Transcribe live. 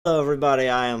Hello everybody,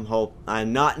 I am Hope.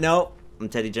 I'm not, nope, I'm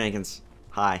Teddy Jenkins.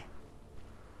 Hi.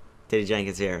 Teddy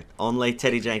Jenkins here. Only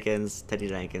Teddy Jenkins,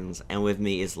 and with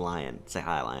me is Lion. Say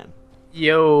hi, Lion.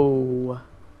 Yo.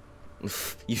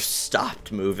 You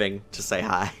stopped moving to say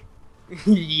hi.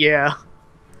 Yeah.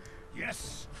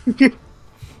 Yes.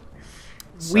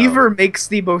 Weaver makes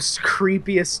the most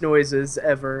creepiest noises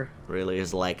ever. Really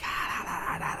is like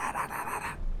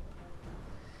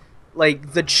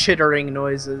Like the chittering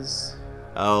noises.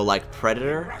 oh, like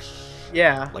Predator?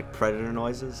 Yeah, Like Predator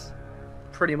noises?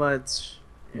 pretty much.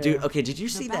 Yeah. Dude, okay, did you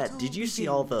see that? Did you see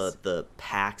all the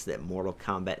packs that Mortal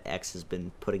Kombat X has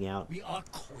been putting out? We are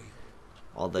coiled.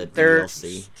 All the They're-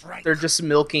 DLC? They're just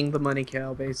milking the money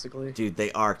cow, basically. Dude,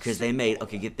 they are, because they made,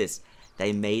 okay, get this.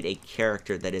 They made a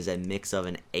character that is a mix of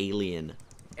an alien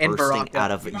And bursting Baraka.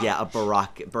 out of, yeah, a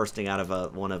Baraka, bursting out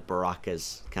of one of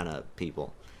Baraka's kind of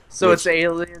people. So Which- it's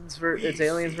aliens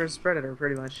versus Predator,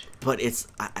 pretty much. But it's,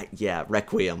 yeah,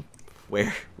 Requiem,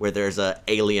 where there's a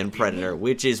alien predator,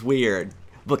 which is weird,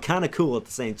 but kind of cool at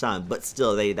the same time. But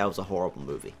still, that was a horrible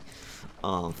movie.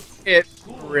 It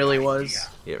really was.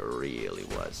 It really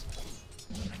was.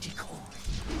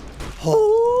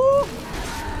 Oh!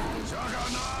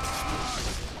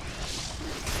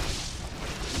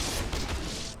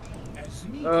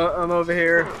 I'm over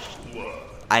here.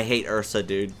 I hate Ursa,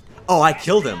 dude. Oh, I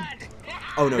killed him.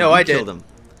 Oh no, No, you I killed did. him.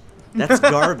 That's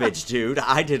garbage, dude.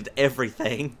 I did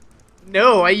everything.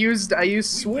 No, I used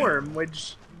Swarm,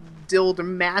 which dealt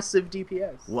massive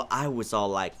DPS. Well, I was all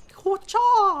like,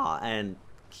 "Cha!" and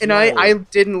And I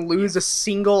didn't lose a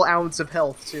single ounce of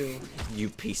health, too. you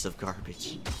piece of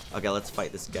garbage. Okay, let's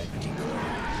fight this guy.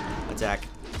 Attack.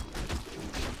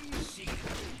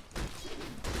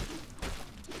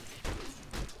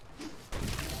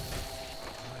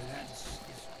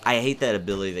 I hate that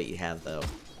ability that you have, though.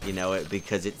 You know it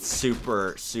because it's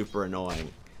super, super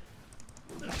annoying.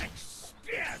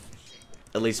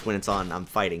 At least when it's on, I'm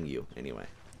fighting you anyway.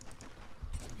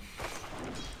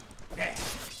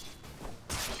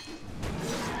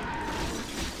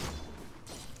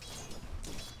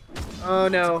 Oh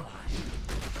no.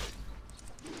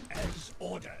 As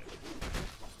ordered.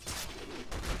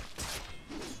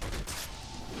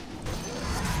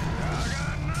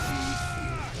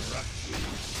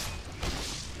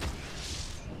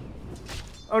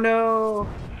 Oh no.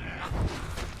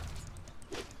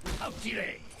 Without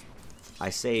delay. I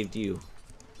saved you.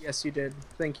 Yes, you did.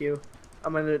 Thank you.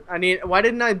 Why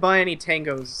didn't I buy any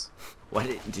tangos? What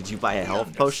did you buy a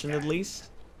health potion at least?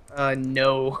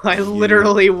 No. I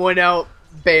literally went out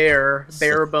bare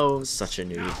bones. Such a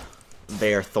noob.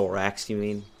 Bare thorax, you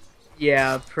mean?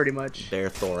 Yeah, pretty much. Bare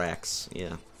thorax,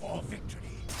 yeah. For victory.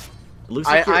 It looks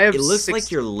I like have it looks six-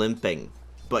 like you're limping,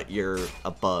 but you're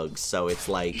a bug, so it's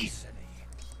like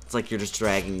you're just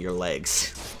dragging your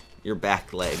legs, your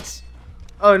back legs.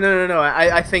 Oh no.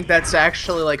 I think that's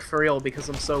actually like for real because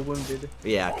I'm so wounded.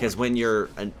 Yeah, because when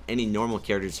any normal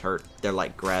character's hurt, they're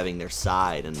like grabbing their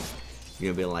side, and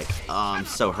you're gonna be like, oh, I'm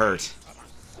so hurt.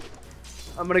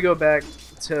 I'm gonna go back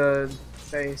to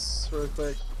base real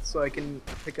quick so I can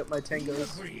pick up my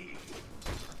tangos.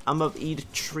 I'm gonna eat a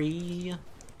tree.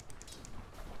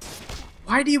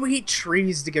 Why do you eat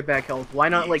trees to get back health? Why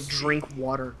not like drink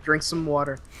water? Drink some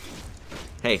water.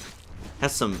 Hey,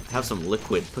 have some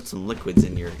liquid. Put some liquids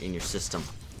in your system.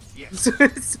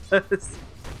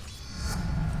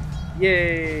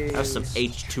 Yay! Have some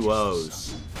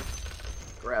H2Os.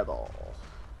 Grab all.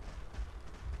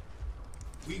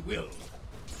 We will.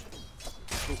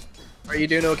 Are you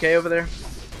doing okay over there?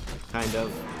 Kind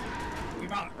of. We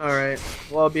march. Alright.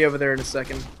 Well, I'll be over there in a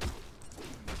second.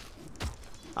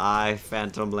 I,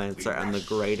 Phantom Lancer, am the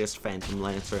greatest Phantom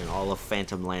Lancer in all of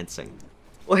Phantom Lancing.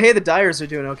 Well, hey, the Dyers are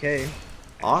doing okay.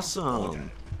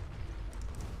 Awesome.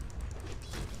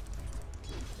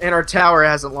 And our tower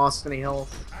hasn't lost any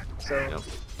health. So Yep.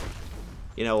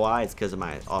 You know why? It's because of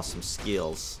my awesome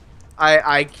skills.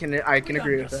 I can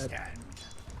agree with that. Understand.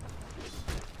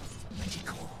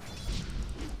 Magical.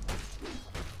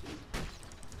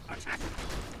 Attack.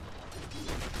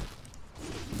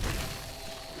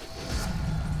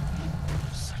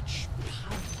 Such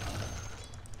power.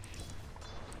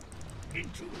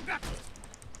 Into battle.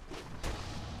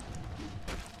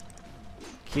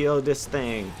 Kill this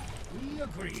thing. We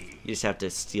agree. You just have to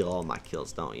steal all my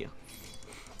kills, don't you?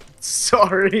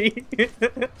 Sorry.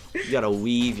 You gotta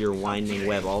weave your winding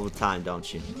web all the time,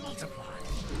 don't you? Multiply.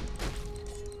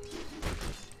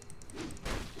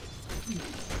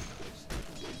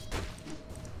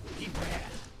 Beware.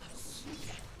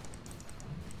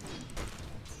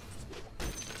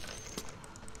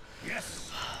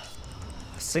 Yes.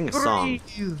 Sing a song.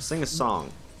 Breathe. Sing a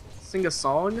song. Sing a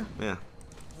song? Yeah.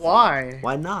 Why?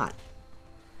 Why not?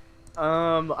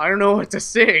 I don't know what to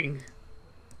sing.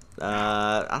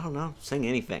 I don't know. Sing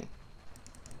anything.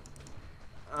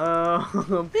 If you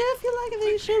like it, then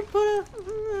you should put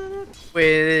a...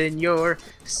 when you're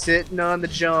sitting on the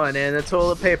john and the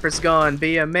toilet paper's gone,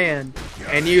 be a man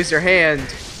and use your hand.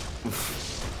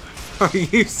 Are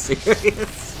you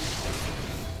serious?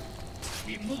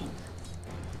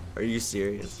 Are you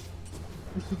serious?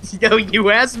 Yo, you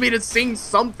asked me to sing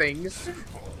something.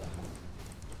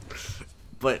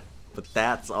 But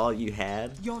that's all you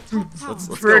had? Your top tower.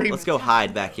 Let's go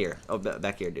hide back here. Oh,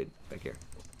 back here, dude. Back here.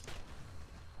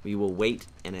 We will wait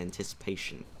in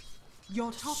anticipation.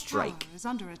 Your top strike. tower is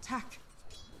under attack.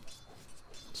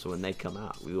 So when they come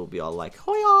out, we will be all like,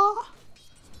 "Hoya!"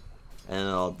 And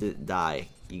I'll die.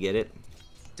 You get it?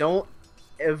 Don't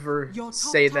ever Your top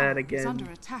say tower that is under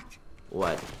again. attack.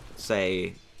 What?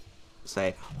 Say,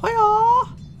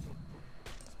 "Hoya!"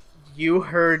 You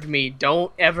heard me.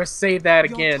 Don't ever say that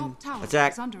Your again. top tower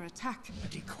Attack. is under attack. A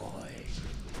decoy.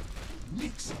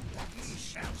 Mix of that we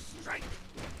shall strike.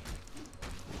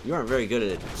 You aren't very good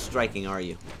at striking, are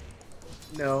you?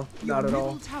 No, Your not at middle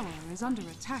all. tower is under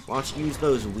attack. Why don't you use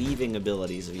those weaving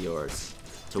abilities of yours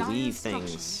to Dire weave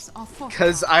structures things? are fortified.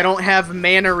 Cause I don't have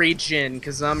mana regen,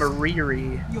 cause I'm a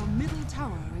Riri. Your middle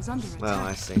tower is under attack. Well,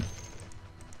 I see.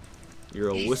 You're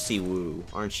a wussy woo,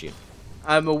 aren't you?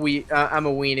 I'm a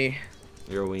weenie.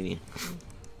 You're a weenie.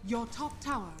 Your top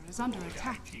tower is under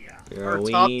attack. You're Our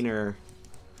a top- wiener.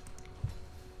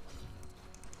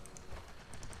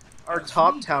 Our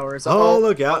top tower is. Oh,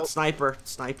 look out! Sniper!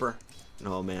 Sniper!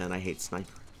 Oh man, I hate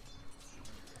sniper.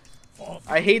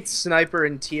 I hate sniper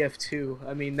in TF2.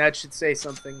 I mean, that should say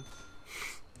something.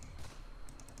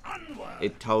 Onward.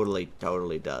 It totally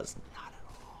does. Not at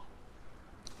all.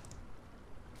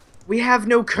 We have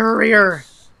no courier.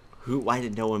 Why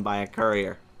did no one buy a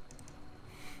courier?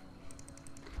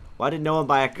 Why did no one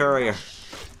buy a courier?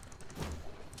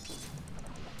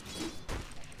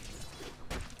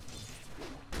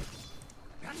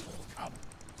 That's all come.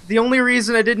 The only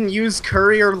reason I didn't use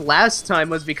courier last time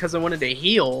was because I wanted to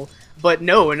heal. But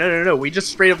no. We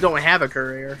just straight up don't have a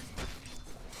courier.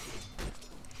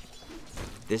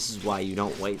 This is why you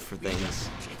don't wait for things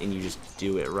and you just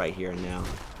do it right here and now.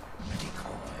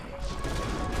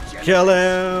 Kill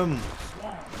him!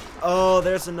 Oh,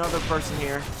 there's another person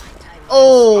here.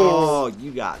 Oh! Oh,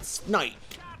 you got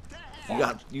sniped. You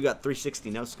got 360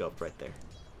 no scope right there.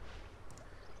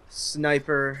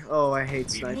 Sniper. Oh, I hate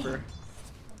sniper.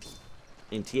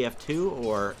 In TF2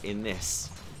 or in this?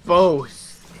 Both.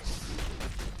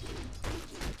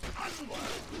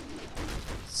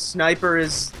 Sniper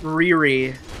is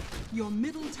Riri. Your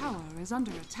middle tower is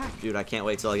under attack. Dude, I can't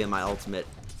wait till I get my ultimate,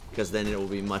 because then it will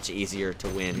be much easier to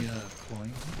win.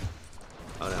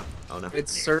 Oh no, oh no. It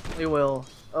certainly will.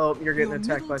 Oh, you're getting Your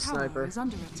attacked middle by tower sniper. is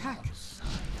under attack.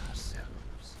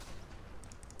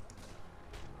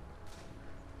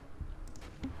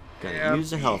 Gonna Yeah.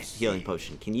 use a health healing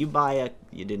potion. Can you buy a...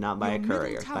 You did not buy Your a middle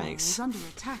courier, tower thanks. is under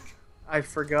attack. I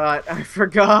forgot. I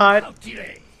forgot. Out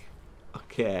delay.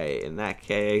 Okay, in that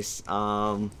case, We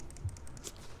mount.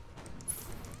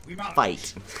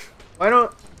 fight. Why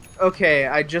don't? Okay,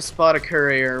 I just bought a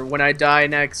courier. When I die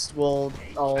next, I'll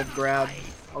grab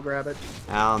it.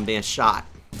 Now I'm being shot.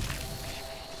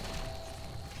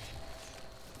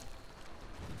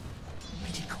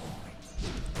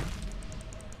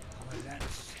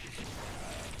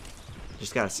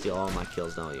 Just gotta steal all my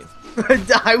kills, don't you?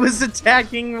 I was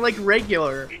attacking like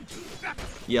regular.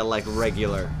 Yeah, like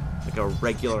regular. Like a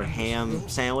regular ham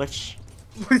sandwich.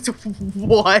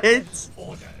 What?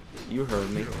 You heard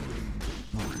me.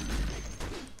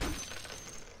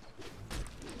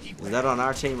 Is that on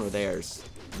our team or theirs?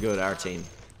 Good, our team.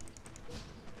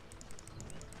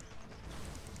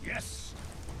 Yes.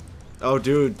 Oh,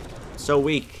 dude. So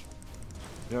weak.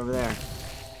 Get over there.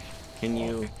 Can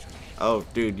you... Oh,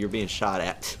 dude, you're being shot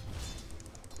at.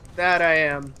 That I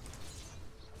am.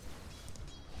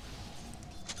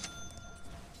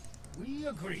 We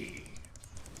agree.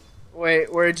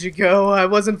 Wait, where'd you go? I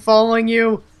wasn't following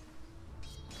you.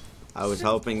 I was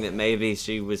hoping that maybe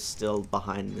she was still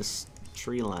behind this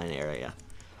tree line area.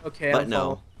 Okay, But I'm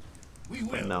no. We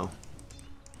But will. no.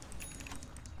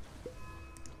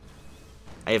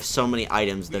 I have so many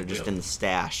items that are just in the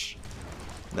stash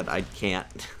that I can't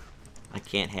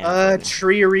have. right now.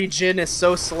 Tree regen is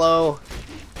so slow.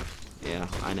 Yeah,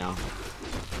 I know.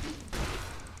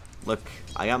 Look,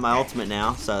 I got my ultimate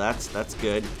now, so that's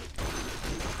good.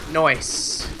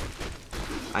 Nice.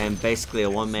 I am basically a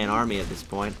one-man army at this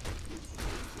point.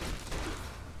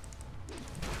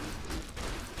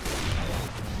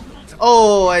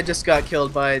 Oh, I just got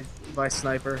killed by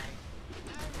sniper.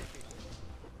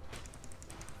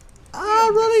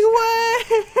 Running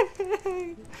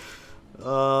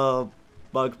away!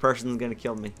 Bug person's gonna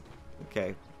kill me.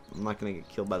 Okay, I'm not gonna get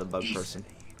killed by the bug person.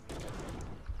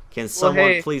 Can someone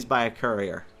hey. please buy a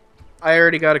courier? I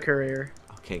already got a courier.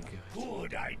 Okay, good.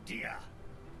 Good idea.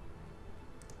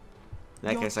 In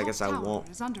that Your case, I top guess I tower won't.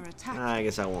 is under attack. I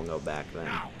guess I won't go back then.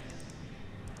 Now.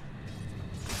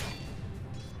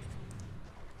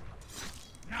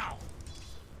 Now.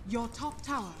 Your top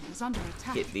tower is under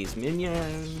attack. Get these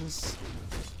minions.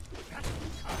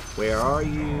 Where are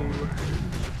you?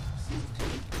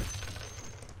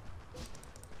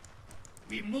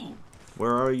 We move.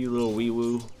 Where are you, little wee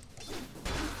woo?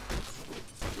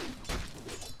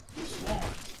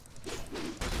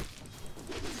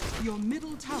 Your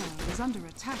middle tower is under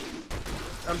attack.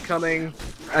 I'm coming.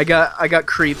 I got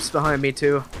creeps behind me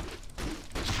too.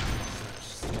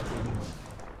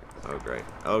 Oh great!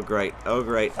 Oh great! Oh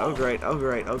great! Oh great! Oh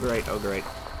great! Oh great! Oh great!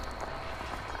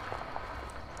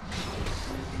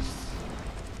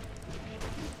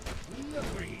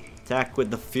 Attack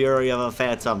with the fury of a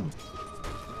phantom.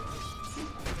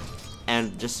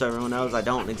 And just so everyone knows, I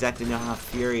don't exactly know how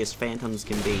furious phantoms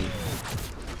can be.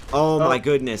 Oh my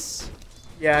goodness!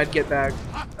 Yeah, I'd get back.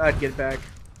 I'd get back.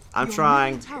 I'm Your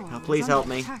trying. middle tower Now, is please under help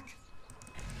me. attack.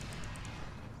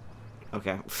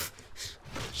 Okay.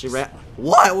 She ran.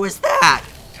 What was that?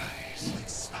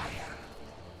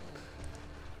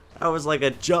 That was like a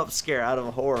jump scare out of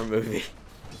a horror movie.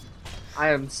 I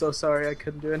am so sorry I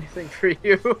couldn't do anything for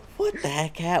you. What the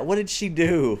heck, Cat? What did she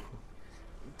do?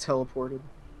 Teleported.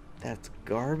 That's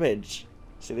garbage.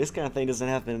 See, this kind of thing doesn't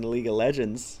happen in League of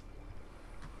Legends.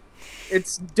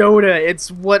 It's Dota.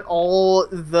 It's what all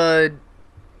the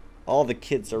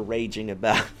kids are raging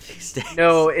about these days.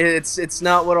 no. It's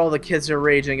not what all the kids are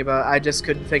raging about. I just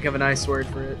couldn't think of a nice word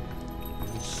for it.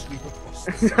 Sweep across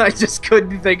the I just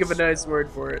couldn't think of a nice word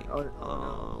for it.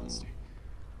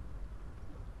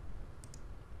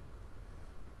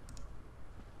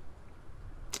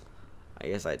 I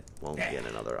guess I won't get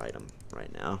another item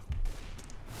right now.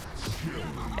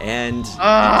 And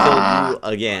kill you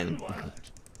again.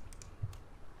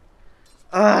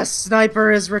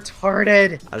 Sniper is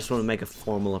retarded. I just want to make a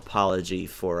formal apology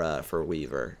for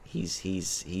Weaver.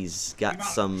 He's got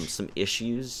some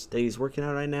issues that he's working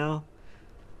on right now.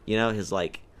 You know, his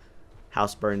like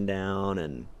house burned down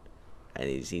and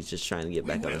he's just trying to get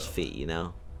back on his feet, you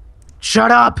know?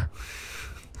 Shut up.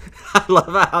 I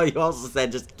love how you also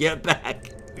said just get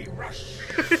back. We rush.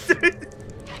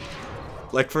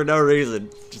 Like for no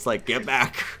reason. Just like get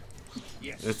back.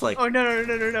 Yes. It's like Oh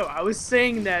no. I was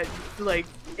saying that like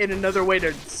in another way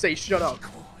to say shut up.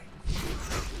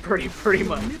 Pretty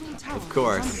much. Middle tower of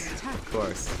course. is under attack. Of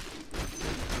course.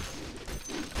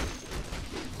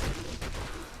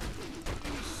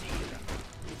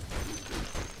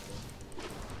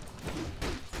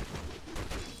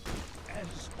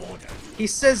 As ordered. He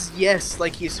says yes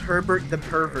like he's Herbert the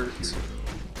pervert.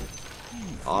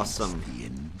 Awesome. The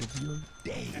end of your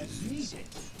day. As needed.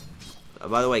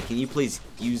 By the way, can you please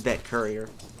use that courier?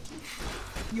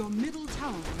 Your middle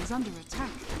tower is under attack.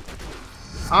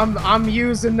 I'm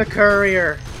using the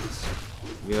courier.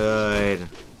 Good.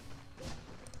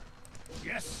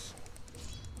 Yes.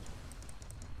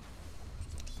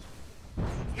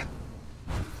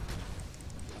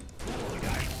 Good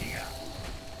idea.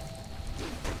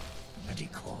 A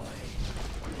decoy.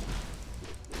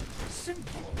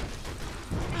 Simple.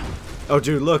 Oh,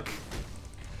 dude, look.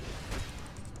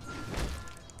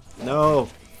 No.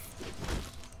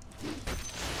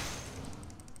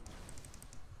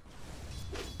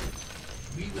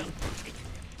 We will take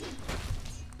them.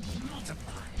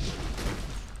 Multiply.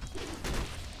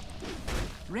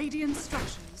 Radiant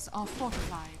structures are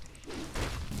fortified.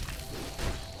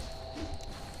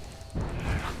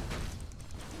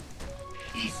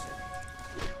 Easy.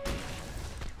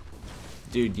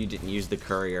 Dude, you didn't use the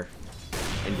courier.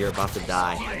 And you're about to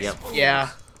die. Yep. Yeah.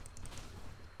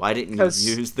 Why didn't you 'Cause-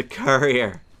 use the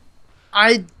courier?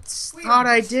 I thought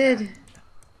I did.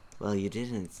 Well, you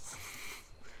didn't.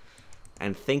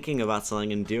 And thinking about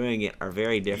something and doing it are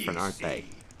very different, aren't they?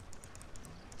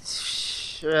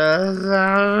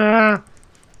 How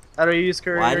do you use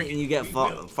courier? Why didn't you get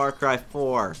Far Cry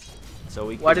 4? So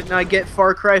we Why could- didn't I get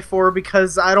Far Cry 4?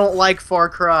 Because I don't like Far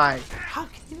Cry. How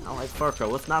can you not like Far Cry?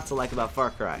 What's not to like about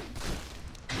Far Cry?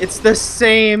 It's the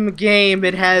same game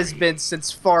it has been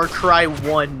since Far Cry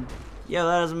 1. Yeah,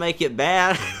 that doesn't make it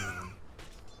bad.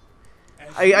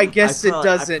 I guess it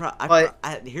doesn't, but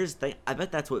here's the thing. I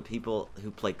bet that's what people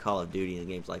who play Call of Duty and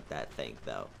games like that think,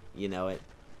 though. You know it?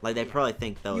 Like they probably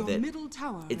think though Your that middle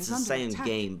tower it's is the under same attack.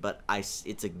 game, but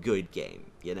it's a good game,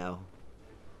 you know.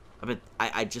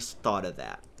 I just thought of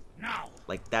that. Now.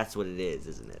 Like that's what it is,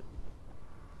 isn't it?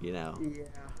 You know, Yeah.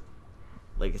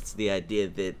 like it's the idea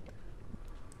that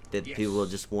Yes. people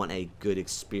just want a good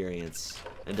experience.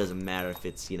 It doesn't matter if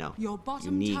it's Your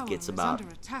bottom unique. tower It's is about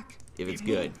under attack. if it's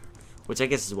good, which I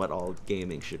guess is what all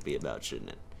gaming should be about, shouldn't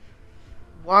it?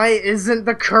 Why isn't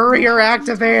the courier Bottom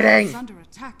tower is activating? under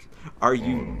attack. Are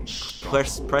you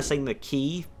pressing the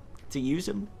key to use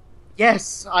them?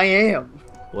 Yes, I am.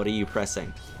 What are you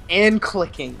pressing? And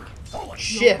clicking. Forward.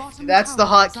 Shift. bottom That's the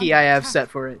tower is hotkey under I have attack. set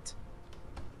for it.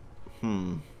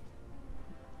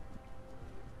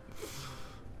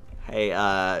 Hey,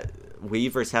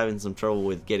 Weaver's having some trouble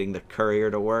with getting the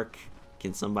courier to work.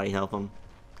 Can somebody help him?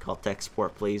 Call tech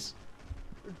support, please.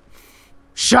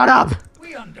 Shut up!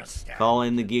 We understand. Call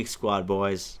in the Geek Squad,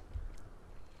 boys.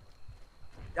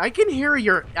 I can hear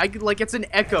like it's an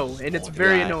echo, and it's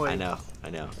very Yeah, annoying. I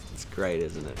know. It's great,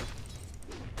 isn't it?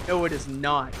 No, it is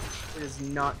not. It is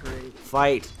not great.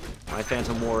 Fight, my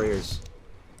Phantom Warriors.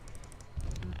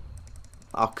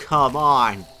 Oh, come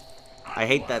on. I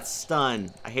hate that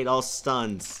stun. I hate all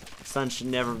stuns. Stun should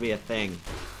never be a thing.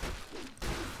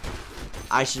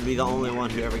 I should be the only one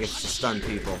who ever gets to stun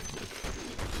people.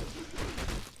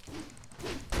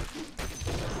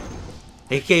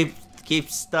 He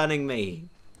keeps stunning me.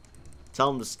 Tell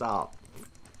him to stop.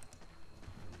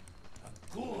 A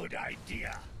good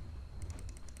idea.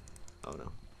 Oh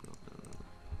no.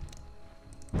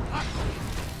 No.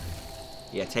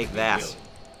 Yeah, take that. Yes.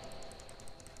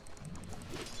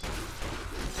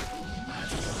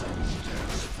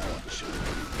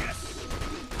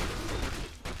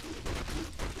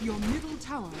 Your middle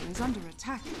tower is under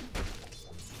attack.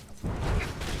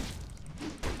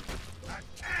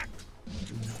 Attack.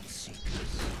 Do not seek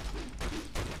us.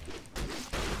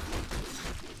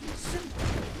 Simple.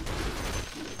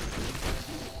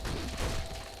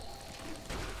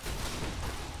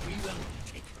 We will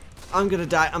take it. I'm gonna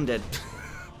die. I'm dead.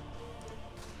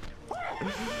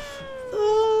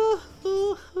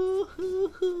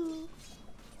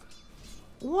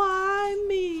 Why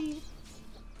me?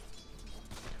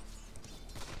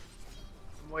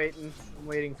 I'm waiting. I'm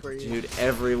waiting for you. Dude,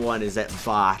 everyone is at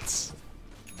bots.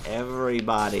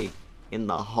 Everybody in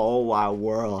the whole wide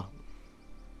world.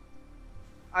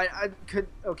 I could.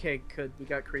 Okay, could. We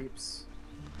got creeps.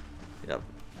 Yep.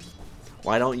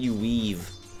 Why don't you weave?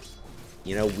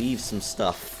 You know, weave some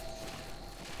stuff.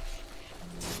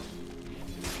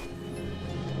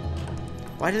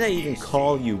 Why did I even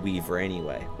call you Weaver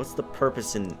anyway? What's the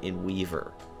purpose in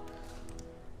Weaver?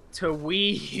 To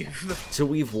weave. To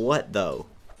weave what though?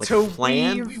 Like To a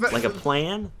plan? weave- Like a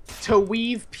plan? To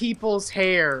weave people's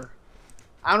hair.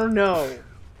 I don't know.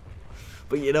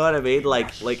 But you know what I mean?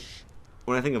 Like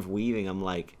when I think of weaving, I'm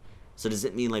like, so does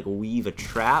it mean like weave a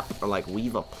trap or like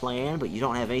weave a plan? But you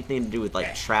don't have anything to do with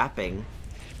like trapping.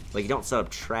 Like you don't set up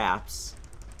traps.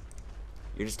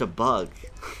 You're just a bug.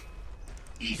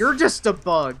 You're just a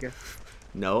bug.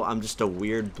 No, I'm just a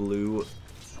weird blue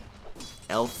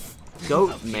elf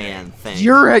goat man thing.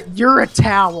 You're a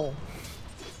towel.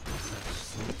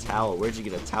 A towel. Where'd you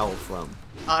get a towel from?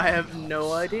 I have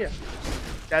no idea.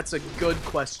 That's a good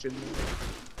question.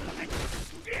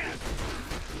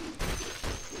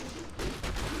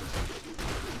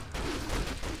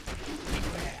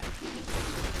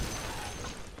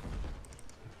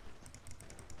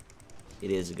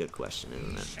 It is a good question,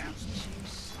 isn't it?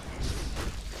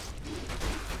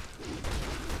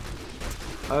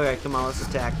 Okay, come on, let's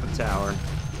attack the tower.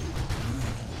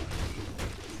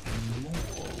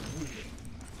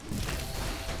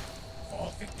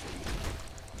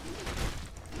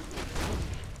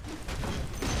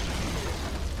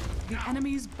 The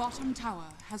enemy's bottom tower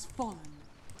has fallen.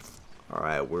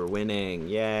 Alright, we're winning.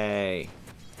 Yay.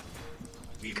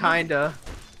 Kinda.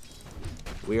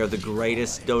 We are the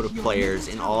greatest Dota players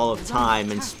in all of time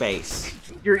and space.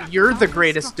 You're the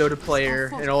greatest Dota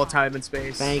player in all time and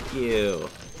space. Thank you.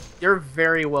 You're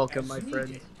very welcome, my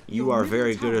friend. You Your are middle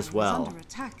very tower good as is well. under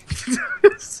attack.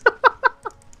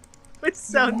 It Your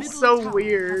sounds middle so tower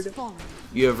weird. has fallen.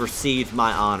 You have received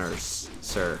my honors,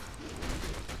 sir.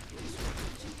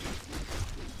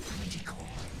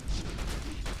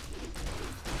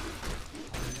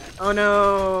 Oh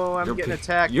no, I'm You're getting p-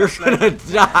 attacked. You're That's not- gonna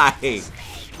die. Dude,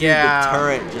 Yeah. the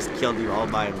turret just killed you all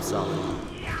by himself.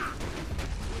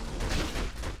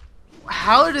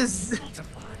 How does?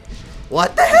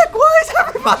 What the heck? Why is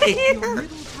everybody Your here?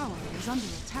 middle tower is under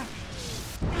attack.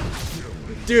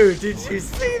 Dude, did you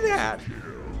see that?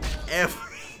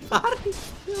 Everybody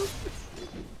killed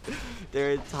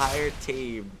their entire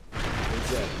team.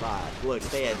 They had 5. Look,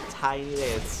 they had Tiny, they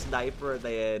had Sniper,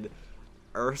 they had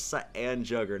Ursa and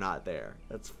Juggernaut there.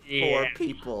 That's 4 Yeah.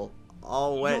 people.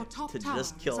 All Your went top to tower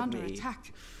just is kill under me.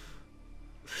 attack.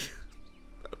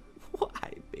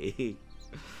 Why me?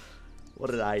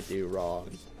 What did I do wrong?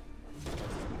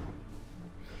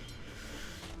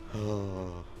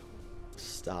 Oh,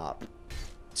 stop.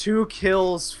 2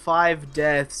 kills, 5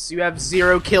 deaths. You have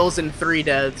 0 kills and 3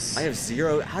 deaths. I have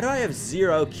 0. How do I have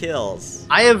 0 kills?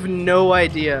 I have no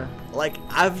idea. Like,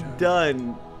 I've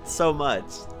done so much.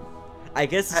 I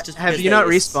guess it's just Have because you not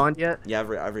they respawned yet? Yeah, I've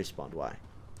respawned. Why?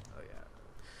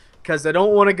 Because I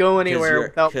don't want to go anywhere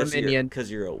without my minion.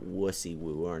 Because you're a wussy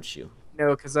woo, aren't you?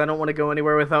 No, because I don't want to go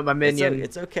anywhere without my minion.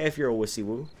 It's okay if you're a wussy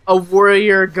woo. A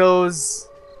warrior goes,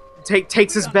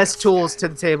 takes his best tools to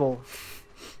the table.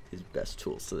 His best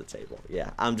tools to the table. Yeah,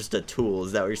 I'm just a tool.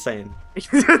 Is that what you're saying?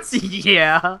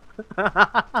 Yeah.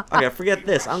 Okay, forget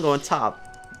this. I'm going top.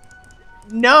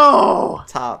 No.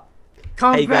 Top.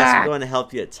 Come Hey guys, I'm back. going to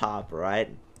help you at top, right?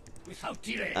 Without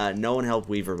delay. No one help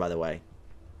Weaver, by the way.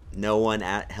 No one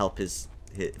help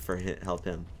help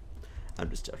him. I'm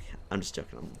just joking. I'm just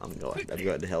joking. I'm going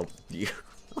to help you.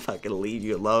 I'm not gonna leave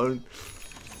you alone.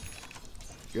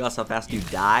 You realize how fast you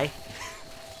die?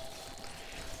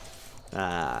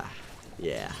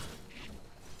 Yeah.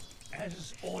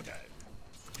 As ordered.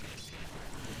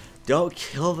 Don't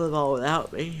kill them all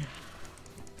without me.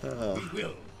 We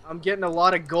will. I'm getting a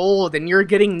lot of gold, and you're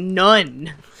getting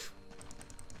none.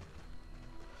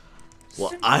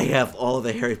 Well, I have all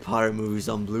the Harry Potter movies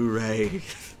on Blu-ray.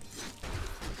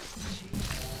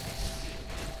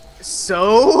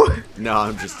 So? No,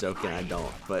 I'm just joking. I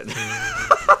don't. But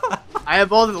I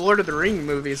have all the Lord of the Ring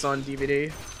movies on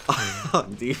DVD.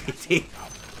 on DVD.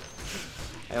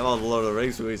 I have all the Lord of the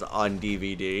Rings movies on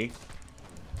DVD.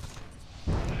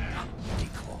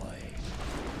 Decoy.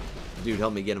 Dude,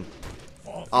 help me get him.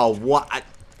 Oh, what?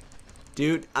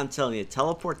 Dude, I'm telling you,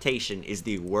 teleportation is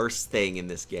the worst thing in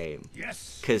this game.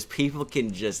 Yes. Because people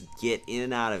can just get in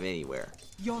and out of anywhere.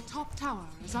 Your top tower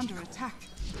is under attack.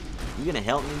 You gonna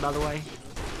help me, by the way?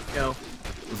 No.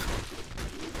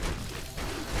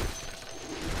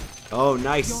 Oh, Your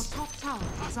nice. top tower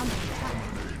is under attack.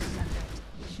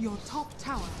 Your top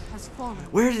tower has fallen.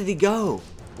 Where did he go?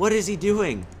 What is he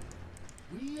doing?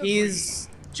 He's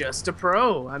just a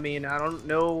pro. I mean, I don't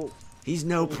know. He's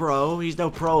no pro. He's no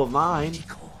pro of mine.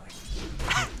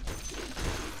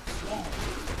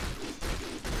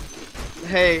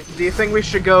 Hey, do you think we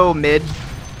should go mid?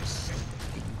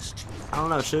 I don't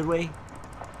know, should we?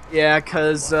 Yeah,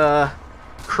 cause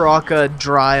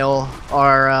Crocodile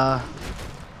are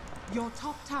Your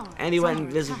top tower And he is went under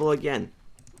invisible attack. again.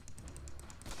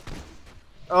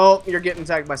 Oh, you're getting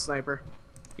attacked by Sniper.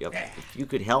 Yep. If you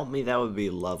could help me, that would be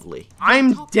lovely.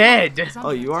 I'm Top tower dead. is under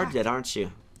Oh, you are attack. dead, aren't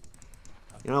you?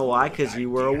 You know why? Because you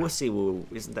were a wussy woo.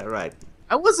 Isn't that right?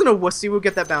 I wasn't a wussy. We'll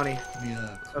get that bounty.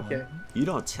 Okay. You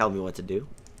don't tell me what to do.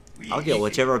 I'll get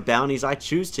whichever bounties I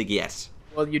choose to get.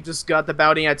 Well, you just got the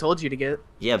bounty I told you to get.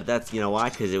 Yeah, but that's, you know why?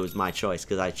 Because it was my choice.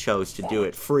 Because I chose to do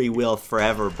it. Free will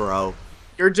forever, bro.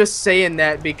 You're just saying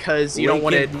that because you don't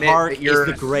want to Linkin admit Park that you're.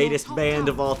 is the greatest Your top band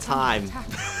of tower all is under time. attack.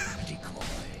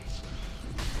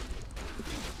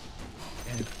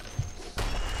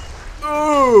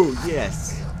 Oh,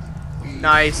 yes.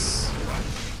 Nice.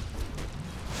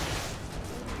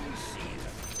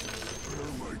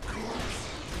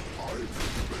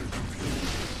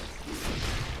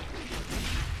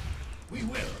 We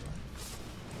will.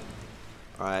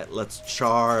 Alright, let's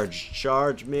charge.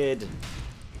 Charge mid.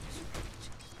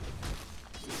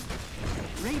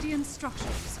 Radiant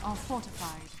structures are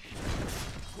fortified.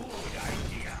 Good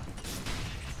idea.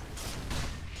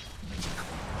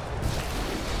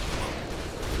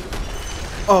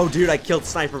 Oh, dude, I killed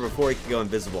Sniper before he could go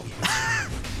invisible.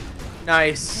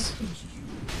 Nice.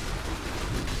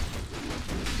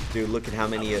 Dude, look at how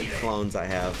many clones I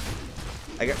have.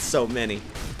 I got so many.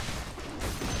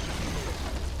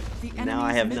 The Now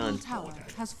I enemy's have middle none. tower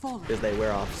has fallen. Because they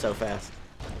wear off so fast.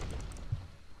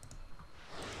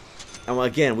 And well,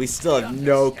 again, we still have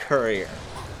no courier.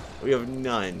 We have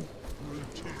none.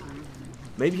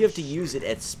 Maybe you have to use it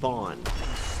at spawn.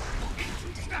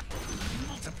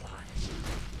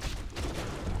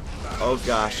 Oh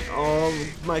gosh. Oh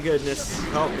my goodness.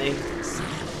 Help me.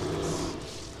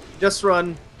 Just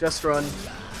run. Just run.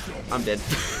 I'm dead.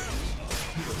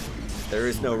 There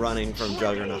is no running from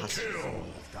Juggernaut.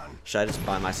 Should I just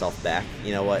buy myself back?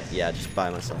 You know what? Yeah, just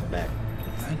buy myself back.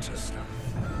 The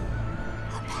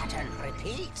pattern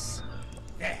repeats.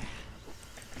 There.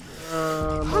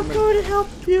 I'm going to help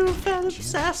you, Phantom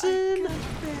Assassin.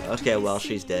 Okay, well,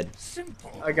 she's dead.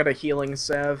 Simple. I got a healing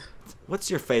salve. What's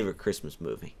your favorite Christmas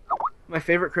movie? My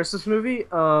favorite Christmas movie?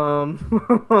 Bad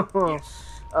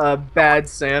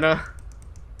Santa.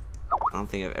 I don't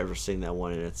think I've ever seen that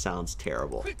one, and it sounds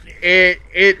terrible.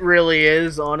 It really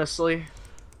is, honestly.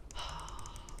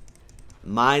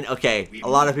 Mine, okay, a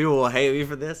lot of people will hate me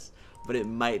for this, but it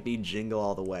might be Jingle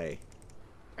All the Way.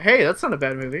 Hey, that's not a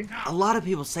bad movie. A lot of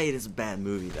people say it is a bad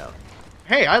movie, though.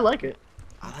 Hey, I like it.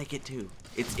 I like it too.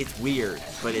 It's weird,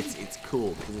 but it's cool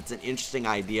because it's an interesting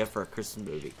idea for a Christmas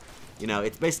movie. You know,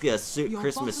 it's basically a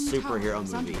Christmas superhero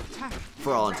movie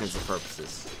for all intents and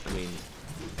purposes. I mean,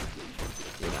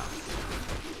 you know,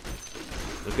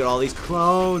 look at all these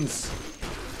clones.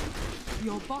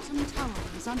 Your bottom tower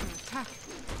is under attack.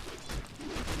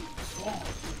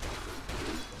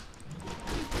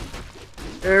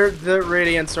 The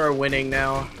Radiants are winning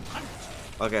now.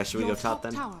 Okay, should we go top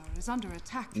then? Tower is under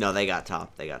attack. No, they got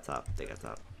top. They got top. They got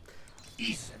top.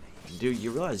 Dude,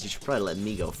 you realize you should probably let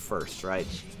me go first, right?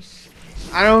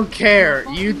 I don't care.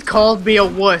 You called me a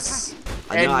wuss.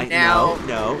 I know. Now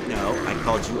No. I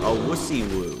called you a wussy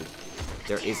woo.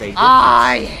 There is a difference.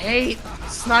 I hate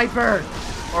Sniper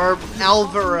or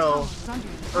Alvaro.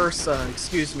 Ursa,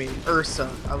 excuse me, Ursa.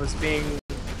 I was being.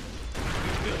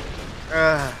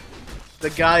 The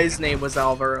guy's name was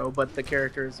Alvaro, but the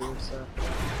character is Ursa.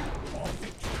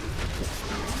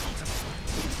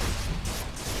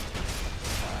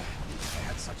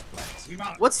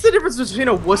 What's the difference between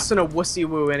a wuss and a wussy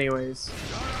woo, anyways?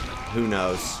 Who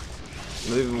knows?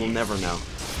 Maybe we'll never know.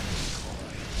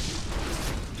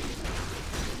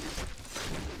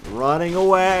 Running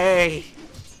away!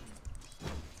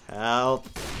 Help!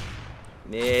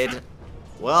 Mid.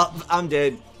 Well, I'm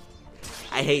dead.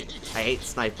 I hate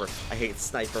Sniper. I hate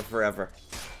Sniper forever.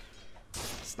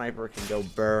 Sniper can go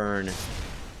burn.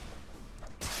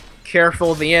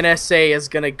 Careful, the NSA is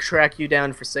gonna track you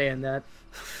down for saying that.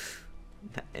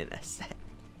 NSA.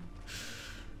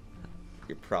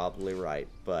 You're probably right,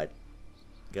 but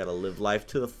gotta live life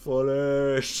to the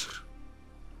fullest.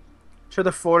 To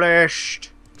the fullest.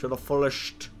 To the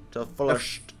fullest. To the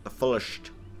fullest. The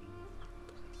fullest.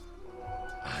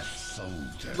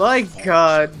 My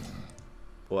God.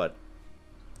 What?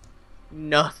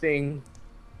 Nothing.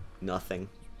 Nothing.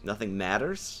 Nothing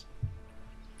matters?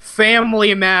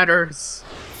 Family matters.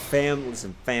 Families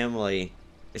and family,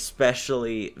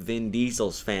 especially Vin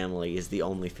Diesel's family, is the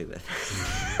only thing that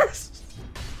matters.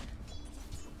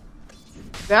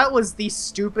 That was the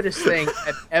stupidest thing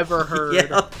I've ever heard.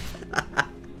 Yep.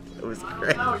 It was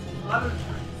great.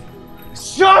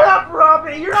 Shut up,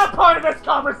 Robbie! You're not part of this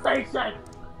conversation!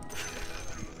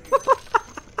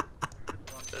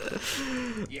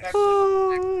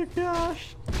 Oh my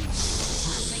gosh.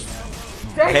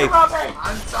 Hey, Robbie!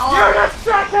 You're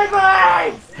distracting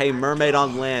me! Hey, mermaid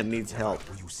on land needs help.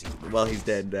 Well, he's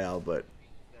dead now, but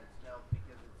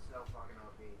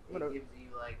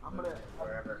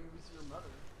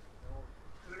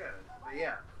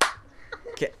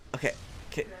okay.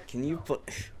 Can you put?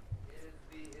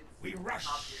 We rush.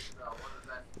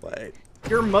 What?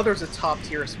 Your mother's a top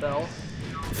tier spell.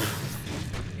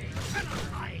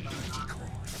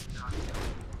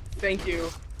 Thank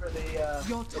you for the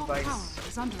Your top advice. tower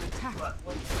is under attack.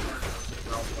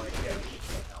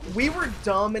 We were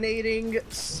dominating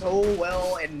so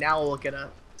well, and now look at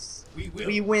us.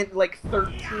 We went like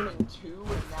 13-2, and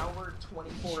now we're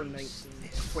 24-19.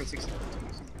 26-19.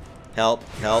 Help!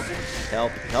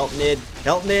 Nid!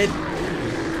 Help, Nid!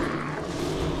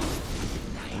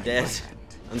 I'm dead.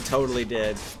 I'm totally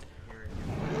dead.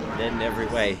 Dead in every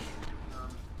way.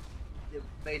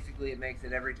 Basically, it makes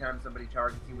it every time somebody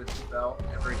targets you with a spell,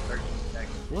 every 13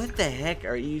 seconds. What the heck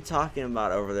are you talking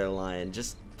about over there, Lion?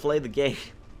 Just play the game.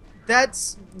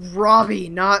 That's Robbie,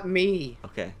 not me.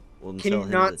 Okay. Well, Can you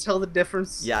not tell the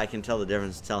difference? Yeah, I can tell the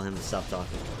difference. Tell him to stop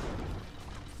talking.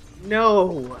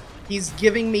 No. He's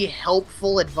giving me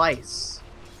helpful advice.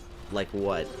 Like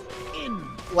what?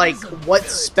 Like, what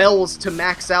spells to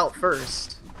max out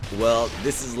first. Well,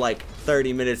 this is like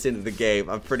 30 minutes into the game.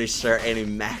 I'm pretty sure any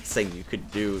maxing you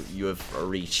could do, you have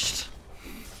reached.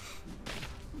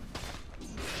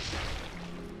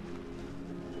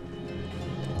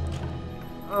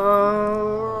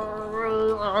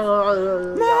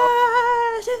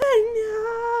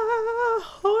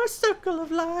 Or circle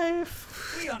of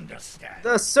life. We understand.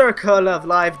 The circle of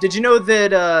life. Did you know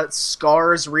that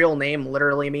Scar's real name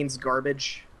literally means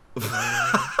garbage?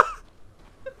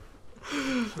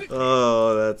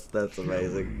 Oh, that's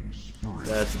amazing.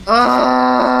 That's.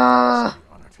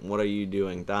 What are you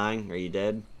doing? Dying? Are you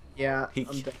dead? Yeah.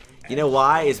 I'm dead. You know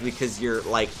why? Is because you're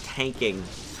like tanking.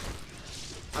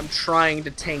 I'm trying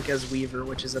to tank as Weaver,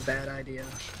 which is a bad idea.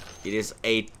 It is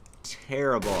a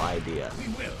terrible idea. We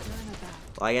will.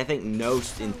 Like, I think no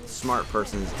smart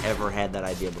person has ever had that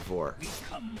idea before. We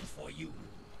come for you.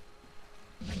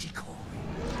 Magical.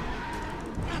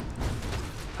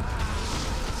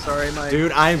 Sorry, my.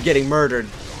 Dude, I am getting murdered.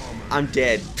 I'm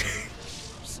dead.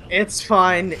 It's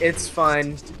fine. It's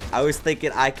fine. I was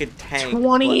thinking I could tank.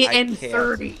 20 but I and can't.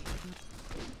 30.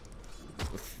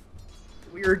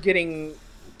 We are getting.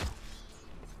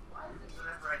 Why is it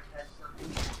whenever I touch something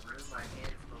in the room, my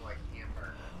hands smell like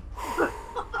hamburger?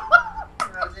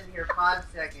 When I was in here 5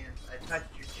 seconds, I touched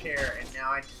your chair, and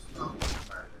now I just smell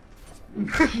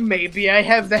hamburger. Maybe I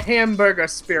have the hamburger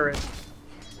spirit.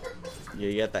 Yeah,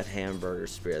 you got that hamburger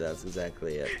spirit. That's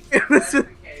exactly it. This is-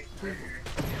 Okay,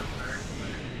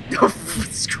 hamburger.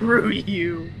 Screw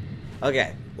you.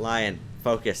 Okay, Lion,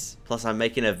 focus. Plus, I'm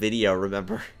making a video,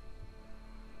 remember?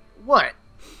 What?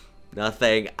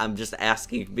 Nothing. I'm just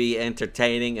asking to be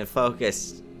entertaining and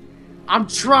focused. I'm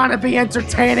trying to be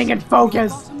entertaining and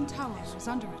focused. Bottom tower is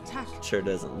under attack. Sure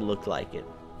doesn't look like it.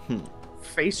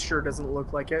 Face sure doesn't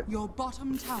look like it. Your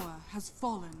bottom tower has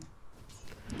fallen.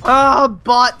 Ah,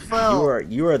 bot fell.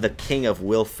 You are the king of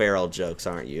Will Ferrell jokes,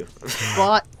 aren't you?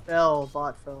 Bot fell.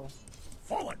 Bot fell.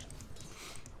 Forward.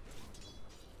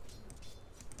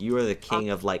 You are the king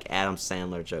of like Adam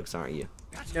Sandler jokes, aren't you?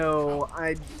 No,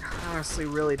 I honestly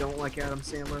really don't like Adam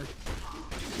Sandler.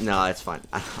 No, it's fine.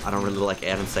 I don't really like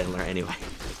Adam Sandler anyway.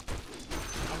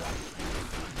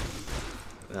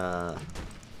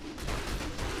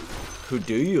 Who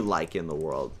do you like in the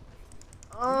world?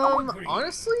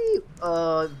 Honestly,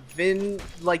 Vin,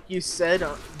 like you said,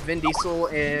 Vin Diesel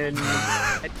and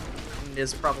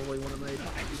is probably one of my two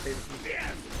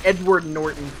favorite. Edward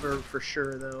Norton for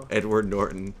sure though. Edward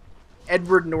Norton.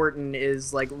 Edward Norton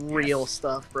is like real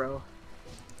stuff, bro.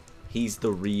 He's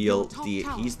the real Top deal.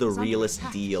 tower He's the is under realest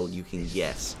attack. deal you can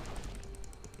guess.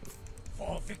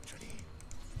 For victory.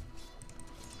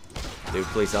 Dude,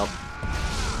 please help.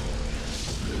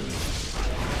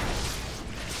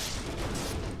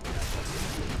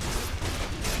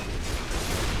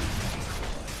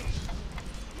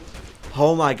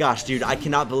 Oh my gosh, dude, I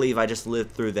cannot believe I just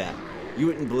lived through that. You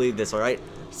wouldn't believe this, alright?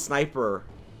 Sniper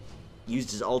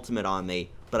used his ultimate on me,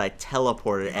 but I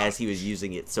teleported as he was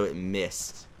using it, so it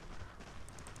missed.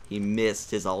 He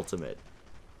missed his ultimate.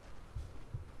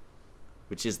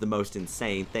 Which is the most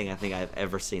insane thing I think I've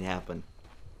ever seen happen.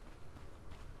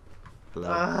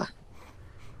 Hello?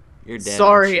 You're dead.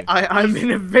 Sorry, aren't you? I'm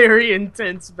in a very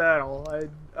intense battle.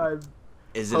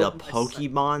 Is it a poked myself.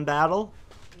 Pokemon battle?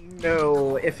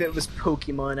 No, if it was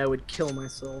Pokemon, I would kill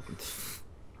myself.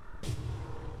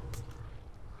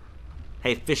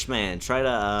 Hey, Fishman, try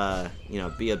to, you know,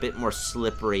 be a bit more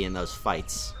slippery in those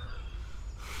fights.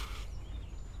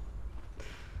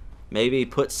 Maybe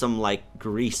put some, like,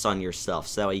 grease on yourself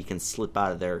so that way you can slip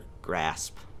out of their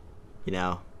grasp. You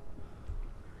know?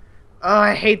 Oh,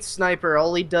 I hate Sniper.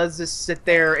 All he does is sit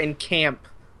there and camp.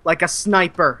 Like a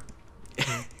sniper.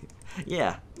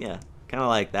 Yeah, kind of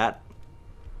like that.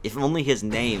 If only his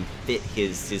name fit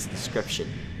his description,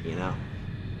 you know?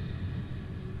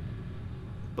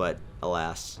 But,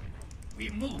 alas. We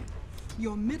move.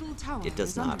 Your middle tower It does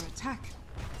is not. under attack.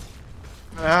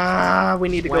 Ah, we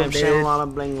need to go Wham, mid.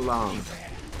 shalala, bling, long.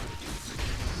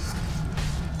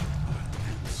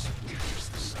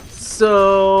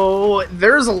 So,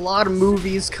 there's a lot of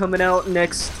movies coming out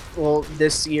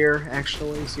this year,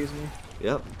 actually, excuse me.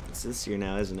 Yep, it's this year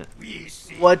now, isn't it? We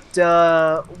see. What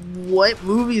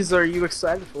movies are you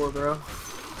excited for, bro?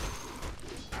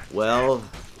 Well,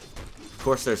 of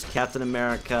course there's Captain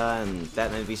America and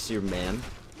Batman v Superman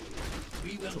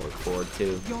We will. to look forward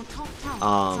to. Your top tower is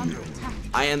under attack.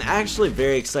 I am actually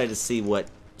very excited to see what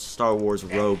Star Wars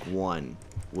Rogue One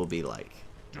will be like.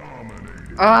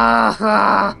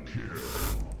 Ah!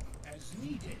 As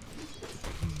needed.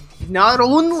 Not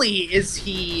only is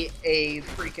he a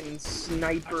freaking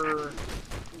sniper,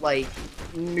 like,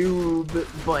 noob,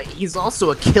 but he's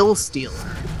also a kill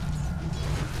stealer.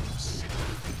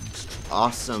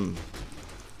 Awesome,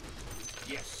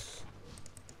 Yes.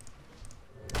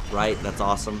 right? That's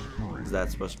awesome. Is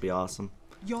that supposed to be awesome?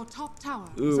 Your top tower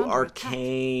is Ooh, under attack.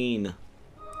 Arcane.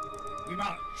 We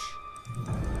march.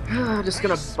 I'm just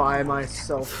gonna buy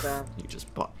myself that. You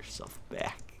just bought yourself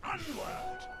back. Onward.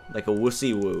 Like a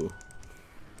wussy woo.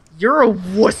 You're a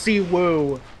wussy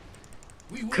woo,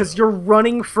 We will. cause you're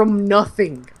running from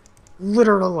nothing.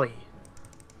 Literally.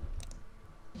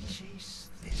 Chase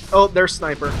this. Oh, there's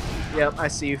Sniper. Yep, I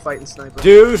see you fighting Sniper.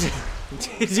 Dude,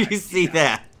 did you see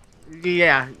that?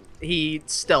 Yeah, he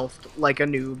stealthed like a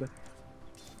noob.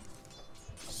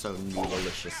 So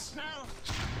delicious.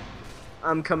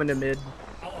 I'm coming to mid.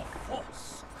 Our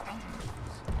force comes.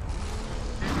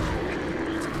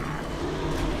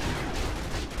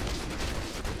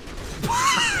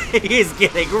 He's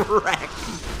getting wrecked.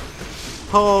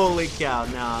 Holy cow!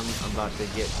 Now I'm about to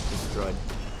get destroyed.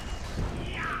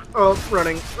 Oh,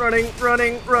 running.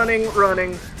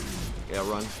 Yeah,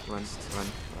 run.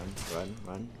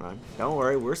 Don't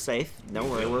worry, we're safe. Don't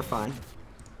worry, we're fine.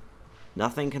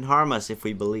 Nothing can harm us if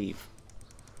we believe.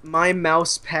 My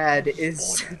mouse pad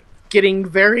is getting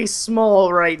very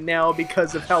small right now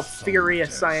because of how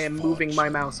furious I am moving my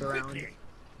mouse around.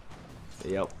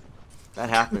 Yep, that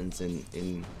happens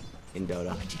in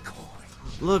Dota.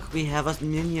 Look, we have a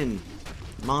minion,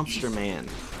 Monster Man.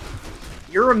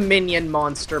 You're a minion,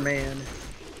 Monster Man.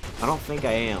 I don't think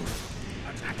I am.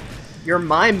 You're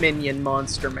my minion,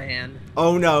 Monster Man.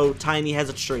 Oh no, Tiny has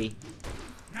a tree.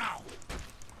 Now.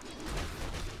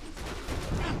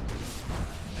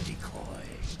 A decoy.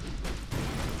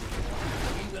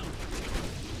 We will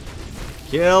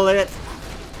Kill it!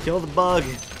 Kill the bug.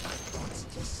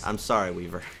 I'm sorry,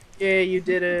 Weaver. Yeah, you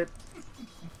did it.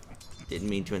 Didn't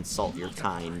mean to insult your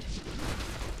kind.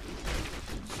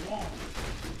 swarm.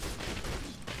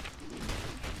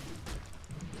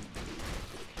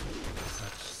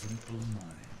 Such simple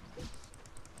mind.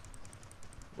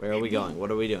 Where are we going?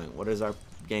 What are we doing? What is our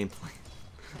game plan?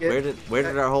 Get- Where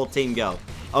did our whole team go?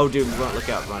 Oh, dude, run, look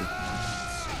out, run.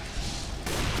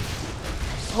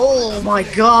 Oh my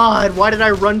god, why did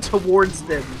I run towards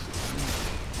them?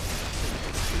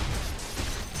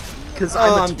 Because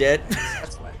I'm dead.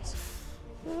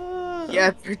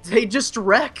 Yeah, they just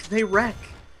wreck. They wreck.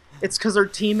 It's because our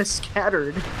team is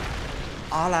scattered.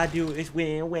 All I do is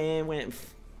win.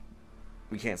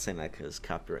 We can't say that because it's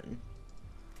copywritten.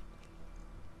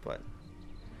 But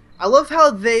I love how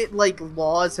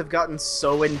laws have gotten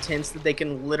so intense that they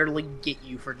can literally get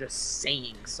you for just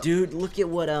saying something. dude, look at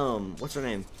what what's her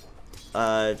name?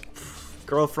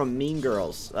 Girl from Mean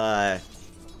Girls.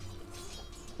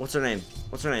 What's her name?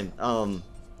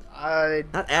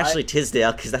 Not Ashley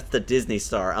Tisdale, because that's the Disney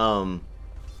star.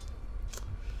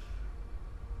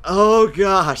 Oh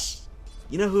gosh,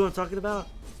 you know who I'm talking about?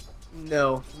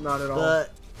 No, not at all. The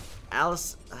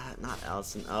not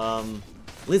Allison.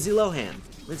 Lindsay Lohan.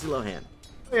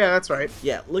 Yeah, that's right.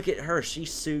 Yeah, look at her. She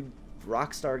sued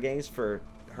Rockstar Games for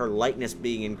her likeness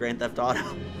being in Grand Theft Auto.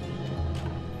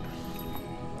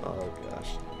 Oh gosh.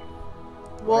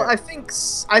 Well, I think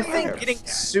getting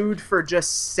sued for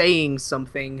just saying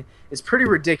something is pretty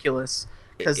ridiculous,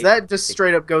 because that just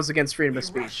straight up goes against freedom of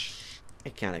speech.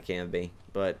 It kind of can be,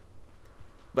 but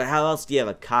how else do you have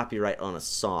a copyright on a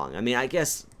song? I mean, I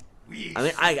guess.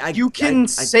 You can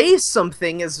say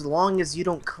something as long as you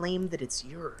don't claim that it's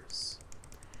yours.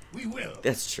 We will.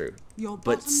 That's true. Your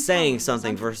But bottom saying tower is something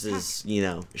under versus, you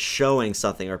know, showing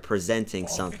something or presenting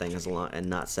something and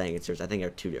not saying it's yours, I think are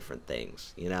two different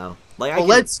things, you know? Like, Well,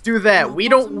 let's do that. We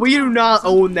do not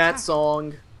own that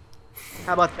song.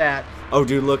 How about that? Oh,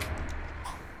 dude, look.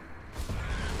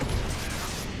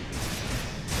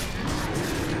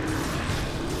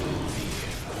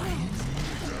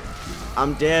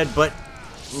 I'm dead, but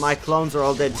my clones are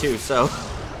all dead too, so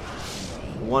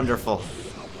wonderful.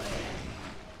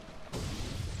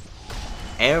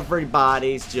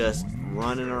 Everybody's just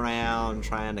running around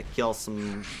trying to kill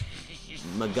some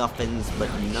MacGuffins, but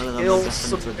none of the Kill MacGuffins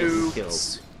some are getting killed.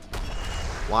 noobs.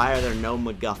 Why are there no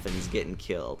MacGuffins getting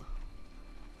killed?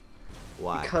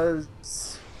 Why? Because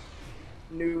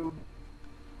noob.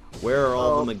 Where are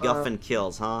all the Oh, MacGuffin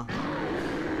kills, huh?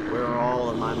 Where are all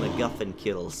of my MacGuffin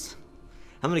kills?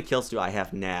 How many kills do I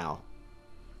have now?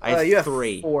 I have You have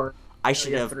 3. 4. I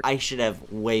should you have have 3. I should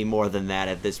have way more than that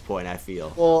at this point, I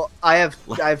feel. Well, I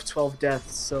have 12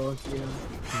 deaths, so you know.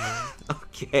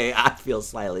 Okay, I feel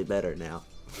slightly better now.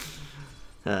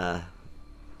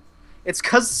 It's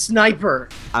 'cause sniper.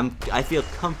 I feel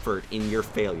comfort in your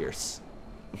failures.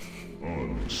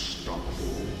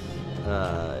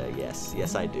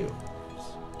 Yes I do.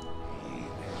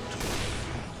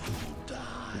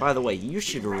 By the way, you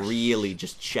should really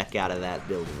just check out of that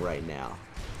building right now.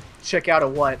 Check out a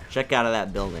what? Check out of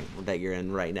that building that you're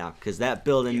in right now, because that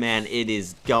building, man, it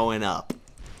is going up.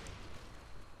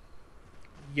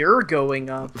 You're going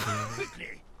up.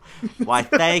 Why,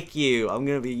 thank you. I'm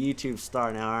gonna be a YouTube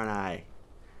star now, aren't I?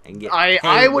 And get I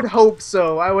paid would hope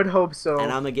so. I would hope so.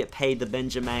 And I'm gonna get paid the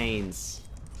Benjamins.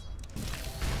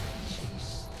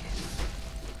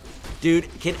 Dude,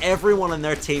 can everyone on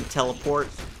their team teleport?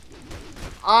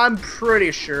 I'm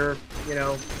pretty sure, you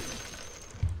know.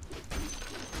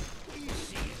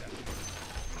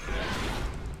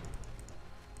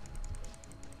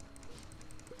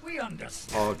 We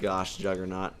understand. Oh gosh,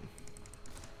 Juggernaut.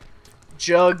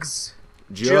 Jugs.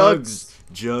 Jugs.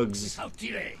 Without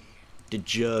delay. The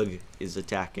Jug is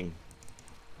attacking.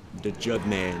 The Jug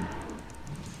Man.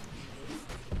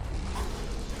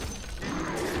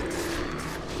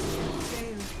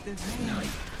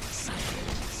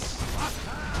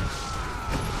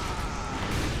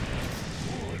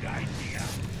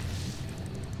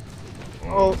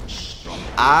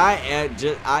 I am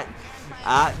just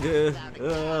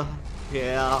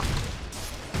yeah.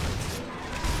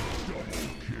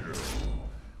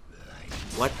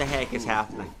 What the heck is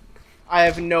happening? I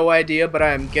have no idea, but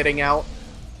I am getting out.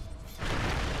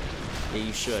 Yeah,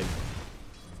 you should.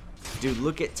 Dude,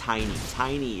 look at Tiny.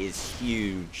 Tiny is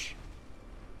huge.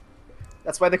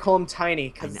 That's why they call him Tiny,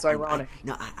 because it's ironic.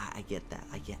 I get that.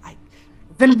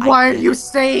 Then why are get you it.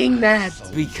 saying that?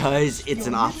 Because it's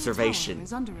an Your middle observation. tower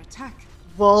is under attack.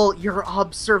 Well, your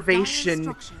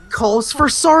observation calls for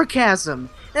sarcasm,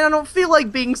 and I don't feel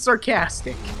like being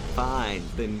sarcastic. Fine,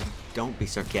 then don't be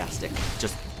sarcastic.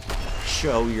 Just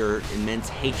show your immense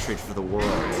hatred for the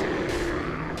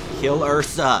world. Kill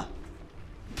Ursa.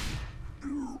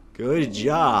 Good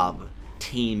job,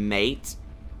 teammate.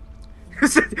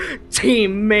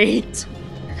 Teammate.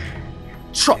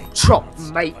 Chop,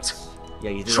 mate. Yeah,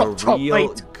 you did Chop, a real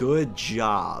mate. good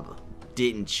job,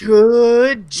 didn't you?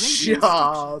 Good Radiant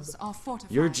job. structures are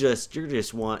fortified. You're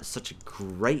just want such a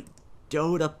great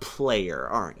Dota player,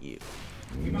 aren't you?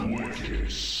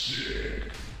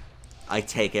 I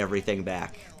take everything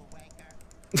back.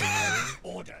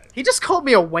 He just called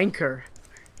me a wanker.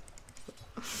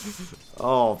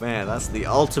 Oh man, that's the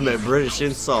ultimate British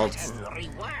insult.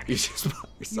 You just put Your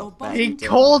yourself back. bottom He tower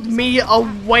called is me a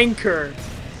wanker.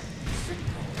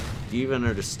 Do you even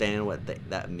understand what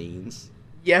that means?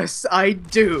 Yes, I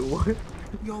do.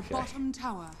 Your bottom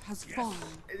tower has fallen.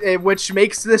 Which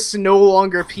makes this no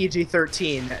longer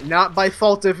PG-13. Not by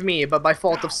fault of me, but by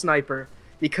fault of Sniper.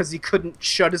 Because he couldn't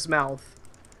shut his mouth.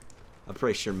 I'm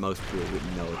pretty sure most people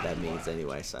wouldn't know what that means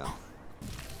anyway, so.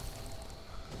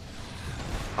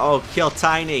 Oh, kill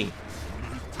Tiny!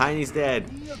 Tiny's dead.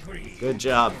 Good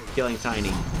job killing Tiny.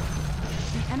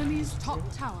 The enemy's top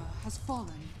tower has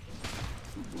fallen.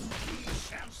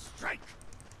 Shall strike.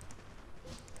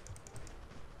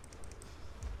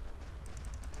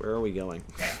 Where are we going?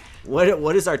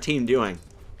 What is our team doing?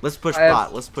 Let's push I have-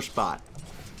 bot. Let's push bot.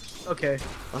 Okay.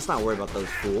 Let's not worry about those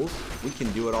fools. We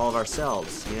can do it all of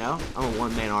ourselves, you know? I'm a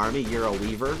one-man army. You're a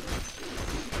weaver.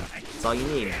 That's all you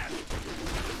need.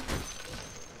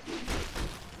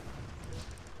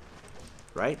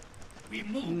 Right? We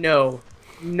move. No.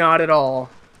 Not at all.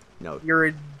 No. You're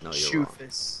a No, you're wrong.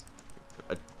 Joofus.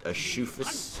 A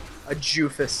shoofus. A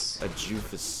Joofus. A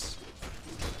joofus.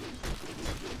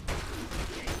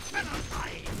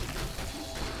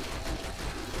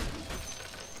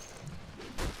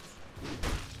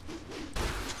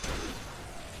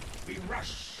 We rush.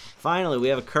 Finally, we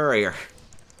have a courier.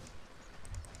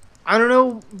 I don't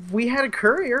know. We had a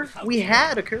courier. We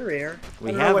had a courier. I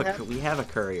We don't know have what a happened. we have a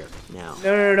courier now.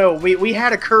 No. We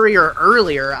had a courier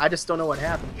earlier. I just don't know what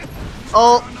happened.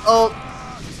 Oh.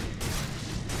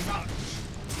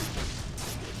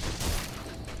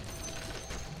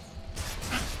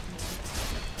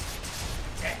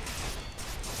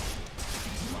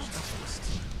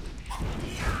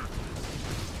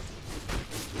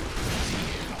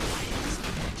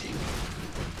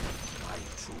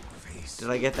 Did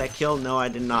I get that kill? No, I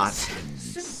did not.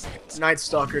 Night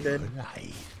Stalker did.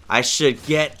 I should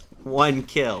get one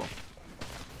kill.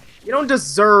 You don't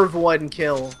deserve one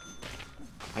kill.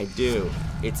 I do.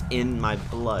 It's in my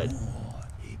blood.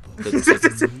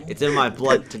 It's in my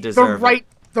blood to deserve it.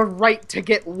 The right to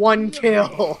get one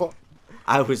kill.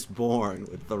 I was born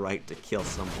with the right to kill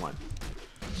someone.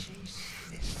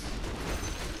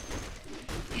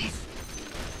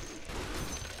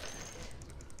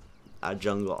 I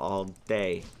jungle all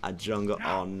day. I jungle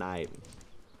all night.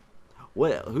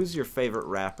 Who's your favorite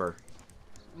rapper?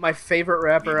 My favorite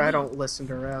rapper, I don't listen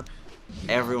to rap.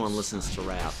 Everyone listens to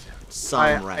rap. Some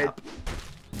I- rap.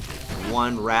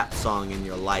 One rap song in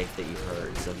your life that you've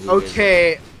heard. So who is it?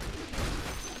 Okay.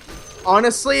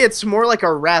 Honestly, it's more like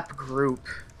a rap group.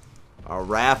 A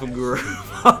rap group.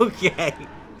 Okay.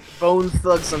 Bone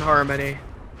Thugs and Harmony.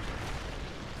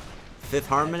 Fifth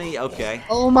Harmony? Okay.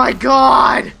 Oh my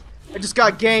god! I just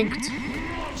got ganked.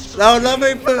 No, let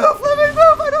me move! Let me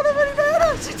move! I don't have any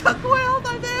mana! She took away all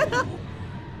my mana!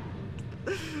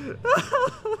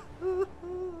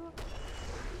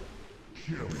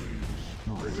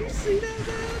 Did you see that,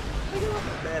 man? I got all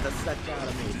my mana sucked out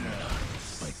of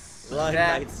me. Run,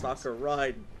 That- Night Stalker,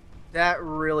 run. That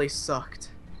really sucked.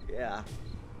 Yeah.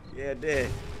 Yeah, it did.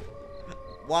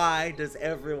 Why does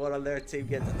everyone on their team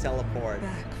get to teleport?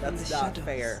 Back from That's the not shadows.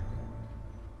 fair.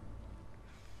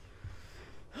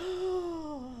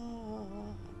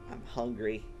 I'm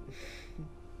hungry.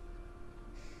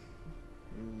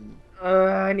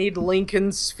 I need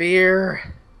Lincoln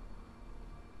Sphere.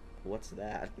 What's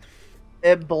that?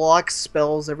 It blocks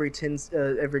spells every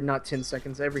not 10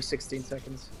 seconds, every 16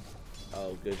 seconds.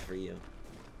 Oh, good for you.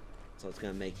 So it's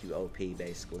gonna make you OP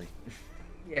basically.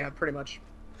 Yeah, pretty much.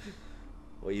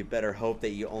 Well, you better hope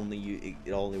that it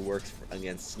only works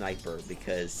against Sniper,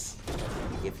 because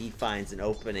if he finds an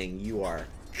opening, you are.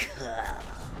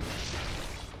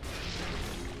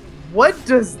 What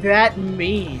does that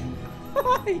mean?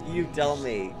 You tell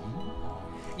me.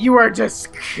 You are just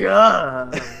Yeah.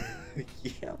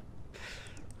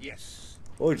 Yes.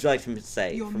 What would you like to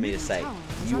say? Your For me to middle say, tower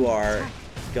is you under are attack.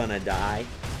 gonna die.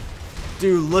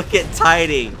 Dude, look at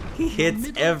Tidy. He hits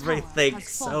middle tower everything has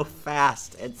so fallen.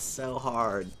 fast and so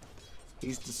hard.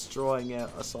 He's destroying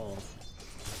us all.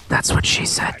 That's what she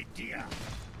said. Idea.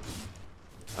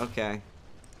 Okay.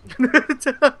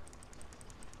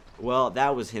 Well,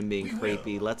 that was him being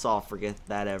creepy. Let's all forget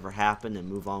that ever happened and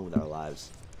move on with our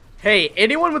lives. Hey,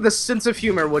 anyone with a sense of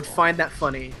humor would find that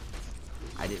funny.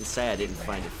 I didn't say I didn't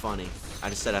find it funny. I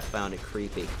just said I found it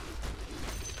creepy.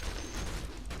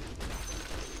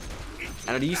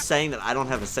 And are you saying that I don't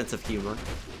have a sense of humor?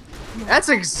 That's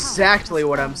exactly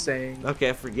what I'm saying.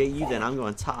 Okay, forget you then. I'm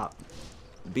going top.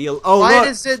 Oh, Why look,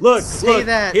 does it look, say look.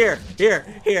 that? Here.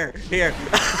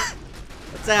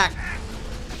 Attack.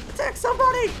 Attack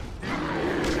somebody.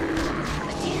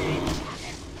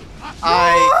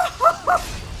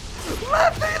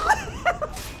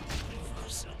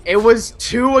 It was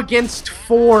 2 against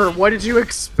 4. What did you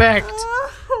expect?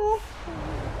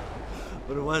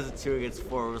 But it wasn't 2 against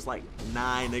 4. It was like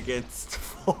 9 against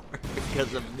 4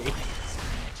 because of me.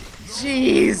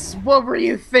 Jeez, what were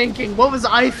you thinking? What was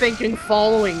I thinking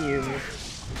following you?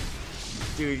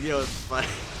 Dude, you know what's funny?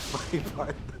 Funny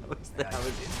part though is that I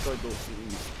was going to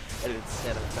leave, and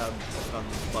instead I found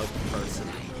the bug person,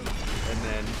 and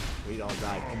then we all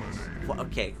died. Well,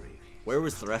 okay, where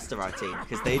was the rest of our team?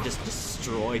 Because they just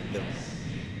destroyed them.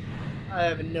 I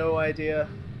have no idea.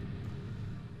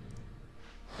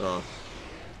 Oh.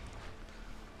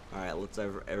 Alright,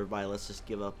 everybody, let's just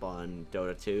give up on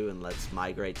Dota 2 and let's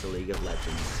migrate to League of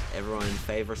Legends. Everyone in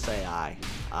favor, say aye.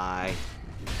 Aye.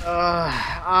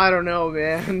 I don't know,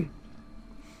 man.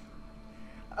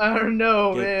 I don't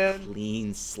know, Get a man.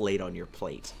 clean slate on your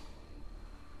plate.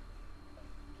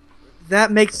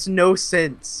 That makes no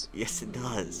sense. Yes, it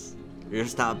does. You're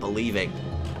just not believing.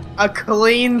 A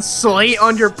clean slate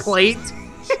on your plate?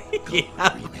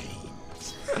 Yeah.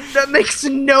 That makes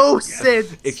no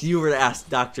sense. If you were to ask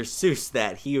Dr. Seuss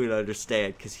that, he would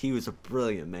understand, because he was a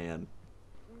brilliant man.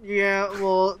 Yeah,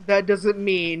 well, that doesn't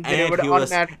mean that it would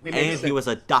automatically make sense. he was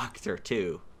a doctor,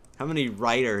 too. How many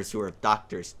writers who are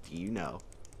doctors do you know?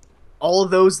 All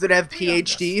those that have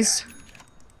PhDs?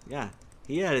 Yeah,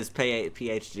 he had his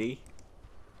PhD.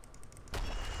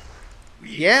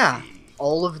 Yeah,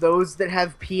 all of those that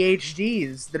have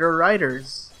PhDs that are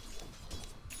writers.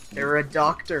 They're a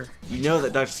doctor. You know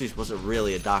that Dr. Seuss wasn't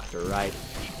really a doctor, right?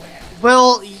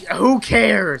 Well, who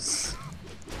cares?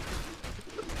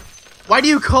 Why do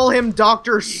you call him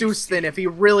Dr. Seuss then if he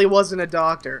really wasn't a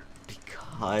doctor?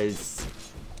 Because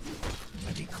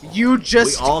You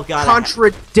just We all gotta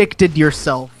contradicted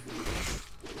yourself.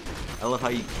 I love how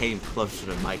you came closer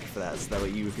to Mike for that, so that way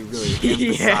you could really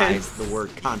Yes. emphasize the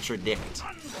word contradict.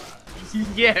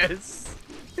 Yes.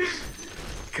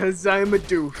 Cause I'm a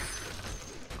doof.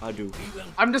 I do.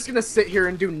 I'm just gonna sit here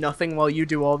and do nothing while you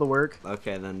do all the work.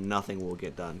 Okay, then nothing will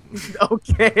get done.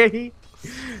 Okay.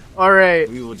 Alright.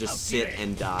 We will just sit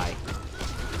and die.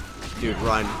 Dude,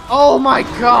 run. Oh my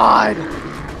god!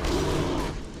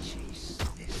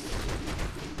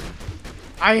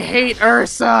 I hate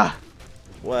Ursa!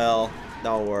 Well,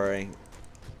 don't worry.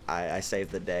 I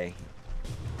saved the day.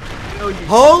 No, you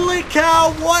Holy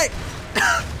cow, what?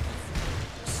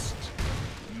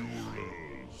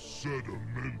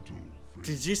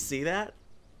 Did you see that?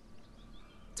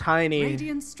 tiny.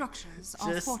 Radiant structures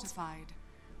are Just- fortified.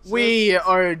 We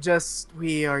are dead.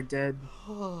 We're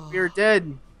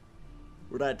dead.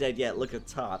 We're not dead yet. Look at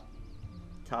Top.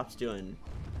 Top's doing...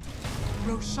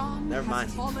 Roshan Never has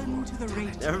mind. fallen to the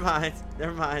Radiant.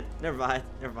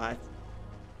 Never mind.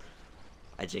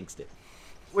 I jinxed it.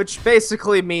 Which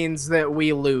basically means that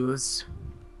we lose.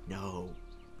 No.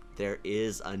 There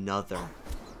is another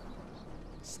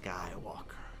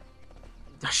Skywalker.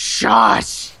 The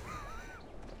shot!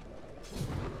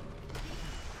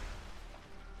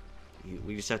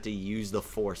 We just have to use the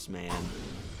Force, man.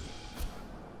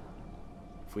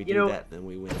 If we You do know- that, then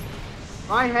we win. If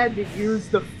I had to use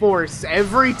the Force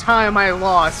every time I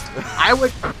lost, I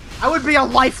would be a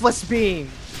lifeless being.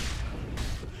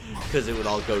 Because it would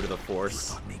all go to the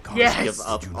Force. Yes. Give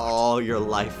up all your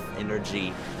life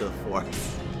energy to the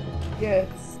Force. Yes.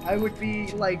 I would be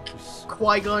like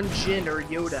Qui-Gon Jinn or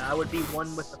Yoda. I would be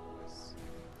one with the Force.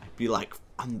 I'd be like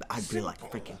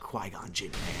freaking Qui-Gon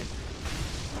Jinn, man.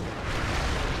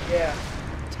 Yeah.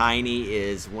 Tiny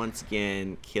is once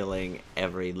again killing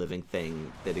every living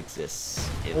thing that exists.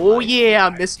 In Oh life. yeah,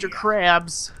 Mr.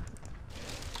 Krabs.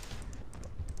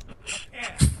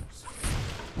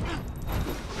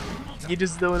 You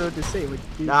just don't know what to say.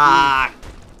 Ah!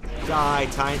 Die,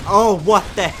 Tiny. Oh, what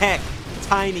the heck?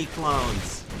 Tiny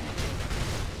clones.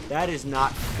 That is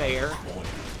not fair.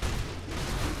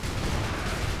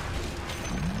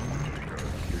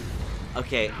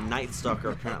 Okay, Night Stalker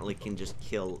apparently can just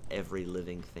kill every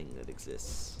living thing that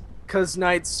exists. Cause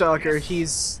Night Stalker,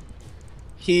 he's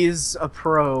a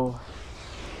pro.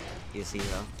 Is he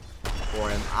though? Or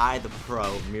am I the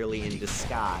pro merely in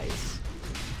disguise?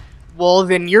 Well,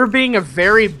 then you're being a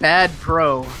very bad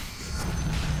pro.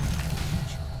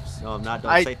 No, I'm not.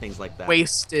 Don't say things like that.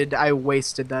 I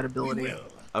wasted that ability.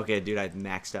 Okay, dude, I've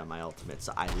maxed out my ultimate,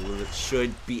 so I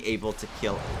should be able to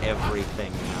kill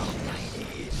everything now.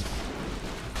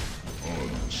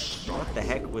 What the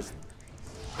heck was...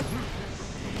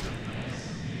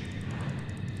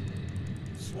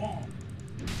 Swarm.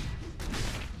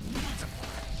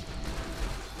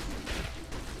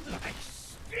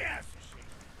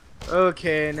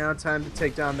 Okay, now time to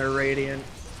take down their Radiant.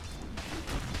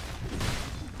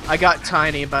 I got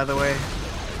Tiny, by the way.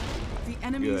 The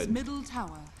enemy's Good. middle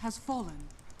tower has fallen.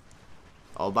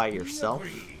 All by yourself?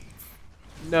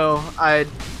 No,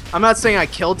 I'm not saying I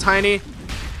killed Tiny.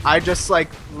 I just like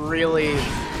really.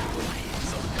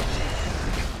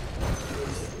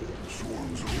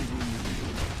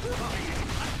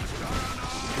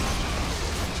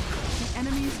 The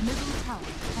enemy's middle tower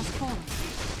has fallen.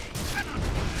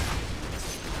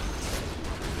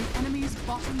 The enemy's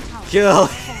bottom tower Kill!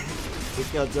 has fallen. He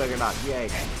killed Juggernaut, yay.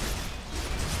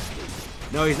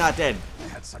 No, he's not dead. I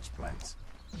had such plans.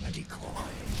 A decoy.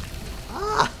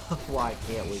 Ah! Why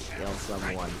can't we kill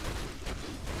someone?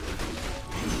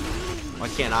 Why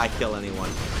can't I kill anyone?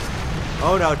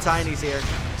 Oh no, Tiny's here.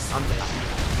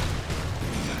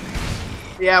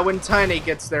 Yeah, when Tiny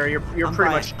gets there, you're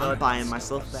pretty much I'm done. buying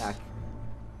myself back.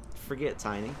 Forget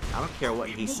Tiny. I don't care what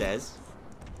he says.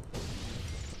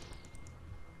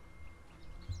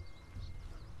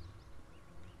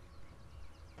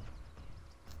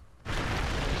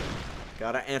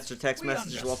 Gotta answer text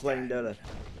messages while playing Dota.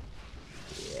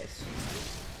 Yes.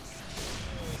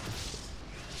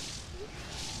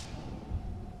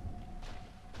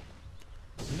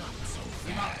 Not so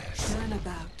fast.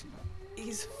 Turnabout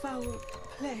is foul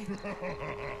play.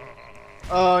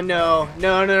 Oh no,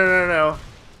 no, no, no, no,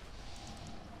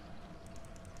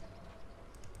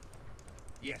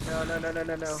 Yes. no, no, no, no,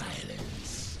 no, no.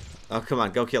 Silence. Oh, come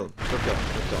on, go kill him. Go kill him.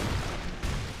 Go kill him.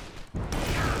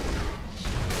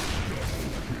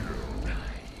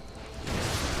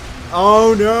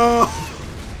 Oh no!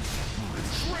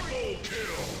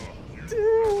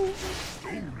 Dude,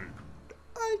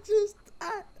 I just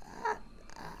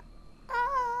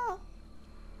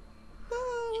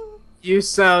You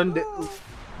sound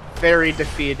very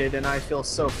defeated, and I feel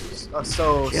so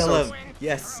kill him.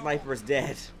 Yes, Sniper's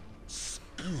dead.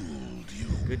 Schooled you.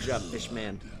 Good job,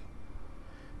 Fishman.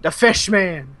 The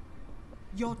Fishman.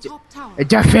 Your top tower.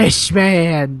 The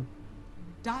Fishman.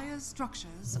 Dire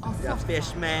structures are The fortified.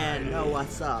 Fishman know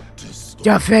what's up.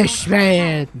 The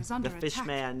Fishman. Is under The attack.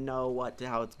 Fishman know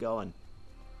how it's going.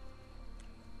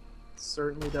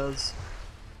 Certainly does.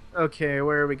 Okay,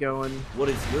 where are we going? What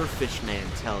does your Fishman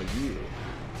tell you?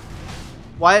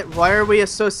 Why are we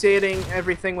associating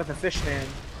everything with a Fishman?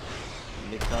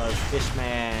 Because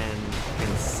Fishman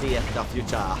can see at the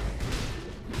future.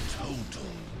 Total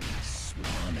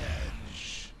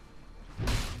spawnage.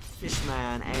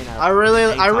 Fishman ain't a I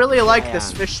really like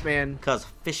this Fishman. Because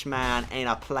Fishman ain't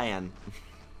a plan.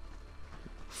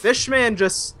 Fishman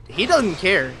he doesn't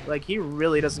care. Like, he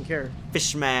really doesn't care.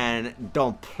 Fishman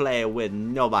don't play with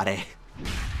nobody.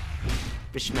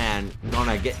 Fishman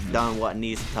gonna get done what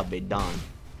needs to be done.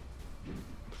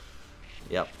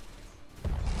 Yep.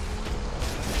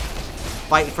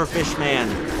 Fight for Fishman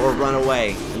or run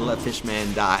away and let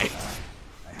Fishman die.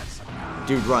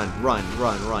 Dude, run.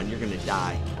 You're gonna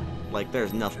die. Like,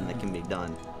 there's nothing that can be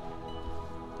done.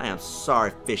 I am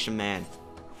sorry, Fishman.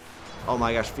 Oh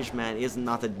my gosh, Fishman is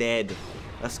not dead.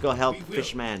 Let's go help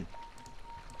Fishman.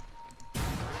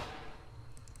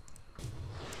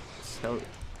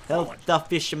 Help the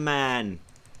Fishman.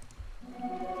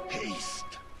 Haste.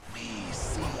 We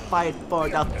see. Fight for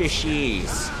the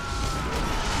fishies.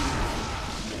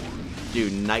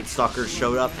 Dude, Night Stalker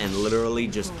showed up and literally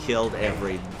just killed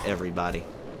everybody.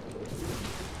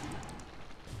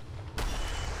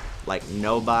 Like,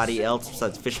 nobody else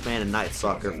besides Fishman and Night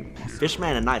Stalker.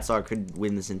 Fishman and Night Stalker could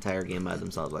win this entire game by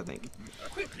themselves, I think.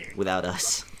 Without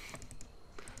us.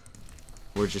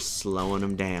 We're just slowing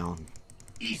them down.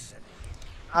 Easily.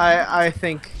 I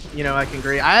think, you know, I can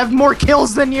agree. I have more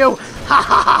kills than you!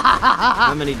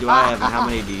 How many do I have and how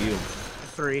many do you?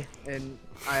 3, and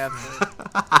I have 4.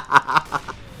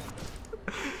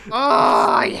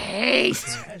 Oh, I hate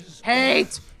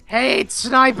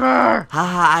sniper!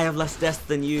 Haha, I have less deaths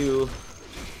than you.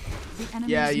 The enemy's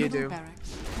Yeah, you middle do.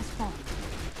 barracks has fallen.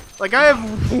 Like, I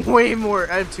have way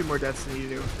more. I have 2 more deaths than you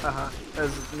do. Haha,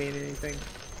 doesn't mean anything.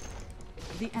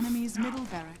 The enemy's middle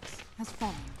barracks has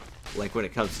fallen. Like when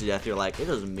it comes to death, you're like, it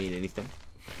doesn't mean anything.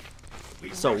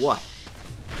 So what?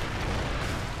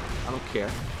 I don't care.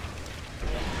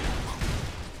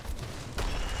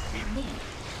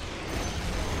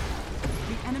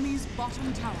 The enemy's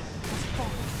bottom tower has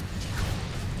fallen.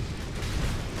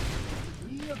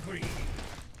 We agree.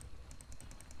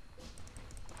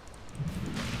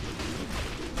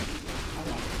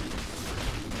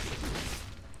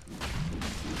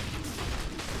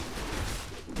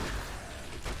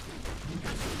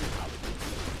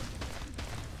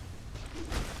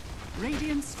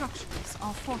 Radiant structures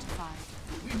are fortified.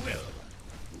 We will.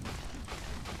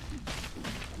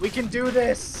 We can do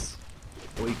this!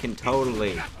 We can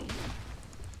totally,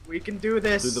 We can do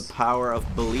this! through the power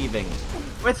of believing.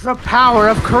 With the power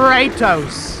of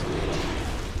Kratos!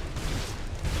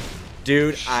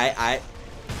 Dude, I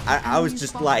was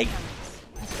just like,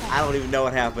 I don't even know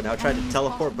what happened. I tried to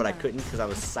teleport, but I couldn't because I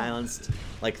was silenced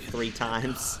like 3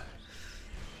 times.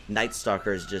 Night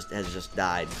Stalker has just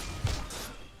died.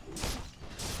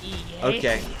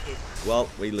 Okay. Well,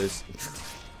 we lose.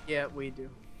 Yeah, we do.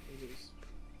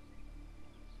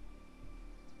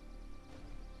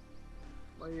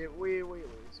 We lose. We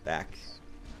lose. Back.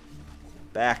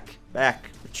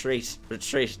 Retreat.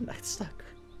 Night Stalker.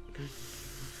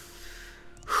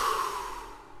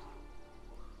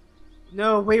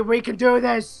 No, we can do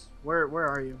this! Where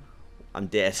are you? I'm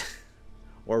dead.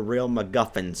 We're real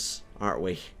MacGuffins, aren't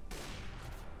we?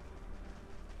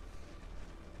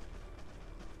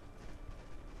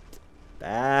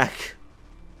 Back.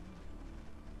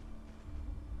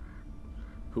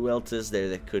 Who else is there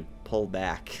that could pull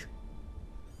back?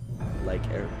 Like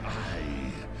I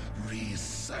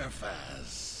resurface.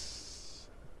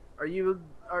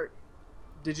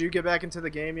 Did you get back into the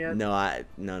game yet? no,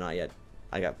 not yet.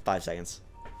 I got 5 seconds.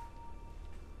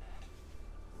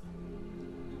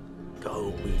 Go,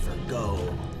 Weaver, go.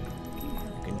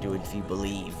 You can do it if you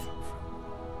believe.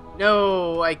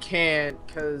 No, I can't,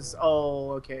 cause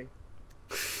okay.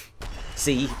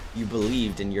 See, you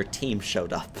believed and your team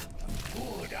showed up.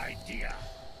 Good idea.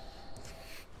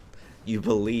 You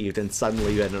believed and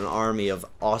suddenly you had an army of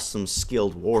awesome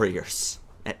skilled warriors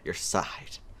at your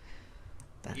side.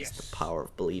 That's Yes. the power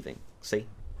of believing. See? You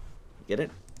get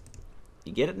it?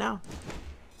 You get it now?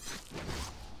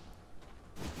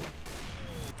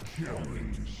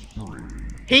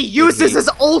 He uses his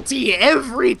ulti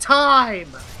every time!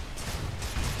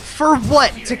 For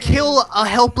what? To kill a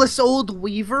helpless old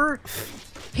weaver?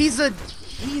 He's a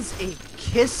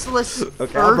kissless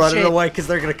Okay, I'm running virgin. away because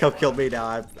they're gonna come kill me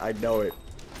now. I know it.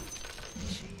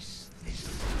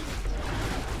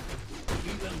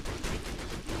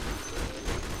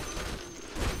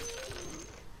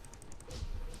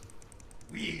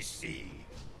 We see.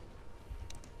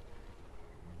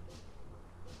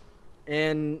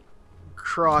 And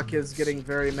Croc is getting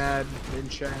very mad in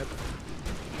chat.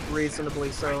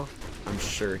 Reasonably so. I'm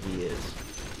sure he is.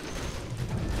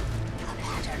 The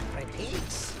pattern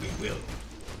repeats. We will.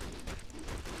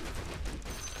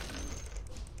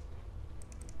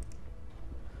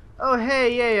 Oh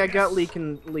hey, yay, I got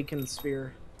Leakin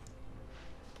Sphere.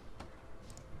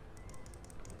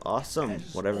 Awesome.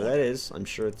 Whatever that is, I'm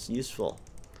sure it's useful.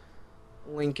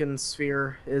 Lincoln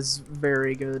Sphere is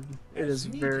very good. It is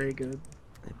very good.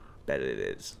 Bet it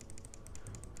is.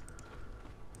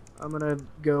 I'm gonna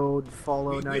go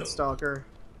follow We will. Night Stalker.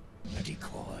 A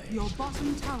decoy. Your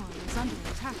bottom tower is under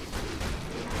attack.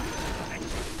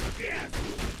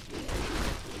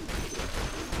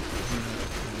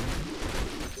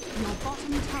 Your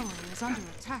bottom tower is under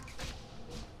attack.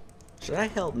 Should I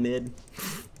help mid?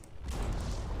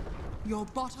 Your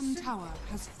bottom tower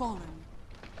has fallen.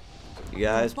 You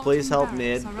guys, Your please bottom help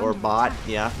mid barracks are or under bot. attack.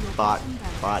 Yeah, Your bot. bottom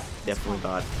barracks Bot. has Definitely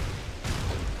fallen. bot.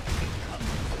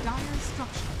 Dire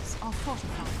structures are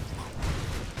fortified.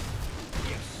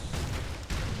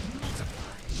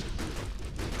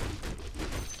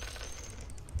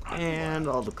 And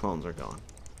all the clones are gone.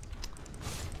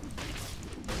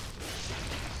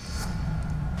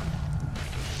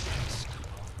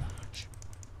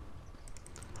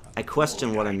 I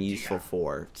question what I'm useful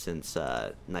for since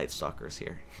Night Stalker's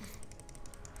here.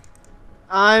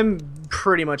 I'm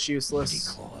pretty much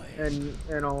useless,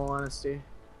 in all honesty.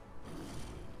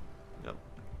 Yep.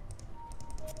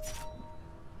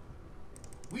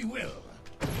 We will.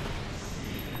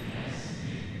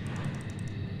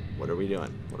 What are we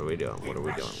doing? What are we doing? What are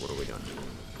we doing? What are we doing?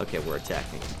 Okay, we're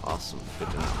attacking. Awesome. Good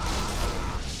to know.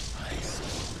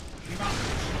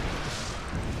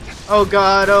 Oh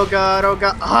god, oh god, oh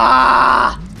god.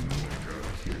 Ah!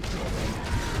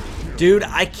 Dude,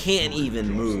 I can't even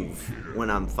move when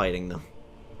I'm fighting them.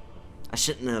 I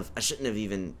shouldn't have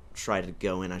even tried to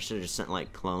go in. I should have just sent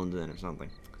like clones in or something.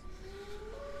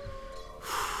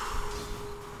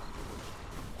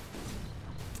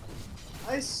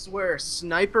 I swear,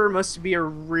 sniper must be a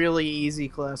really easy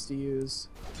class to use.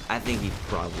 I think he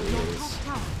probably Your is.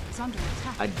 top tower is under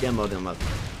attack. I demoed him up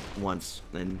once,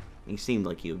 and he seemed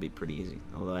like he would be pretty easy.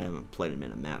 Although I haven't played him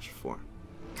in a match before.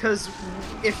 Because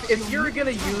if you're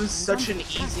gonna use such an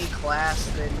easy class,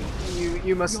 then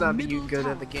you must Your not be middle good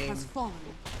tower at the game. has fallen.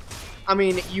 I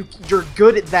mean, you're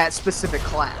good at that specific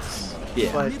class.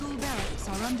 Yeah. But, Middle barracks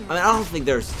are under I mean, I don't think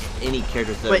there's any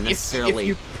characters that are but if necessarily.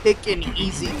 you pick an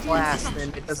easy class,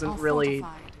 then it doesn't really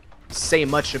say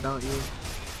much about you.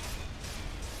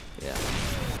 Yeah.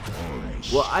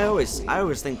 Well, I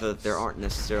always think that there aren't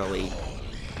necessarily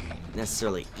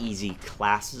easy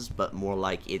classes, but more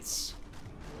like it's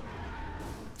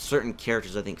certain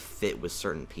characters I think fit with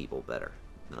certain people better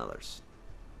than others.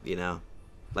 You know,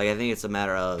 like I think it's a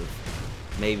matter of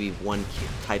maybe one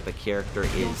type of character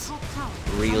is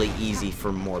really easy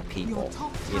for more people.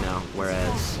 You know,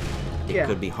 whereas it Yeah.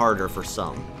 could be harder for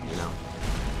some. You know,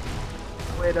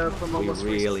 Wait up, I'm we almost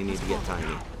really need to get tiny.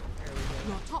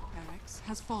 Your top barracks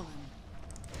has fallen.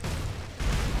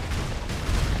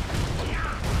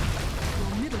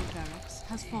 Your middle barracks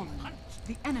has fallen.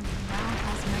 The enemy now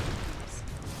has mega creeps.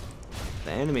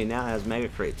 The enemy now has mega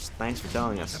creeps. Thanks for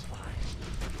telling us.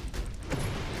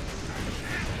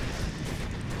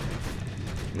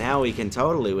 Now we can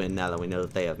totally win now that we know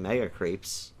that they have mega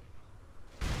creeps.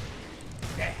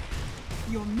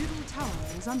 Your middle tower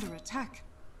is under attack.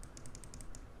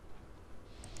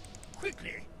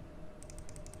 Quickly.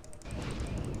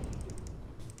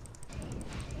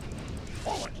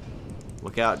 Forward.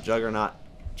 Look out, Juggernaut.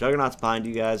 Juggernaut's behind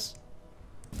you guys.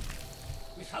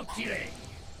 Without delay.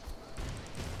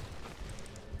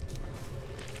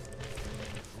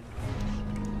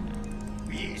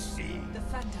 We see. The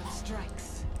Phantom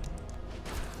strikes.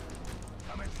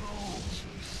 Coming through.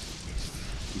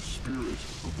 The spirit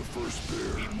of the first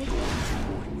bear dawns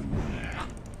immortal in me.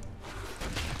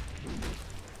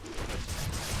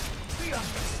 We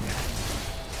understand.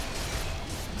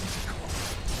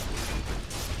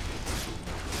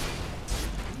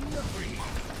 Free.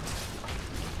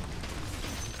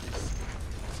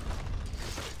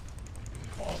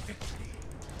 For victory.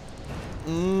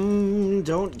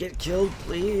 Don't get killed,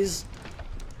 please.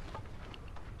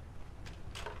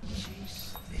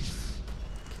 Chase this.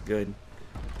 Good.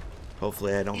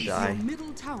 Hopefully I don't die. Your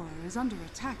middle tower is under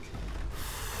attack.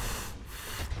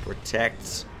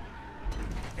 Protect.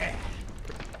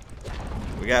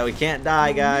 We can't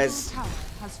die, guys. Your middle tower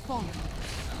has fallen.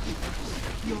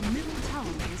 Your middle tower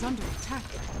is under attack.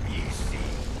 We see.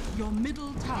 Your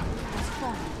middle tower has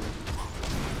fallen.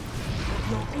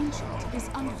 Your ancient is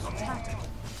under attack.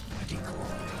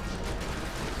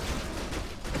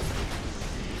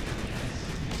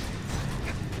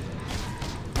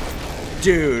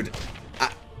 Dude.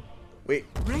 Wait.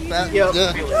 Yep.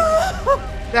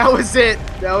 That was it.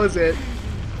 That was it.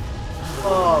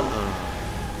 Oh,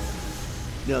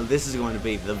 No, this is going to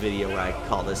be the video where I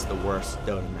call this the worst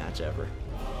Dota match ever.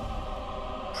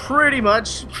 pretty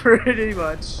much. Pretty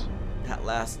much. That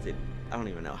lasted, I don't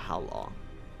even know how long.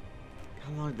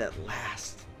 How long did that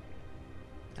last?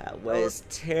 That was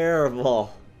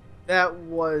terrible. That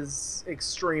was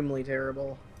extremely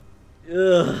terrible.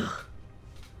 Ugh.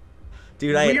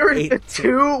 Dude, I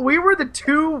had We were the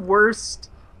two worst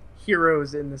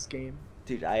heroes in this game.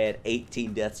 Dude, I had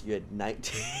 18 deaths. You had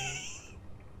 19.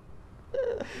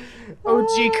 Oh,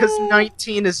 gee, because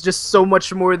 19 is just so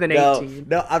much more than 18.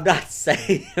 No, I'm not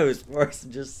saying it was worse.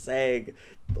 I'm just saying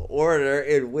the order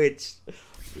in which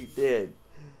we did.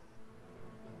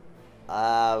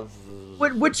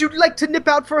 Would you like to nip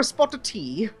out for a spot of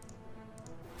tea?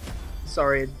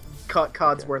 Sorry,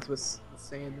 Codsworth was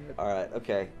saying that. Alright,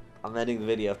 okay. I'm ending the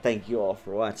video. Thank you all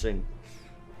for watching.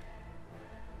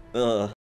 Ugh.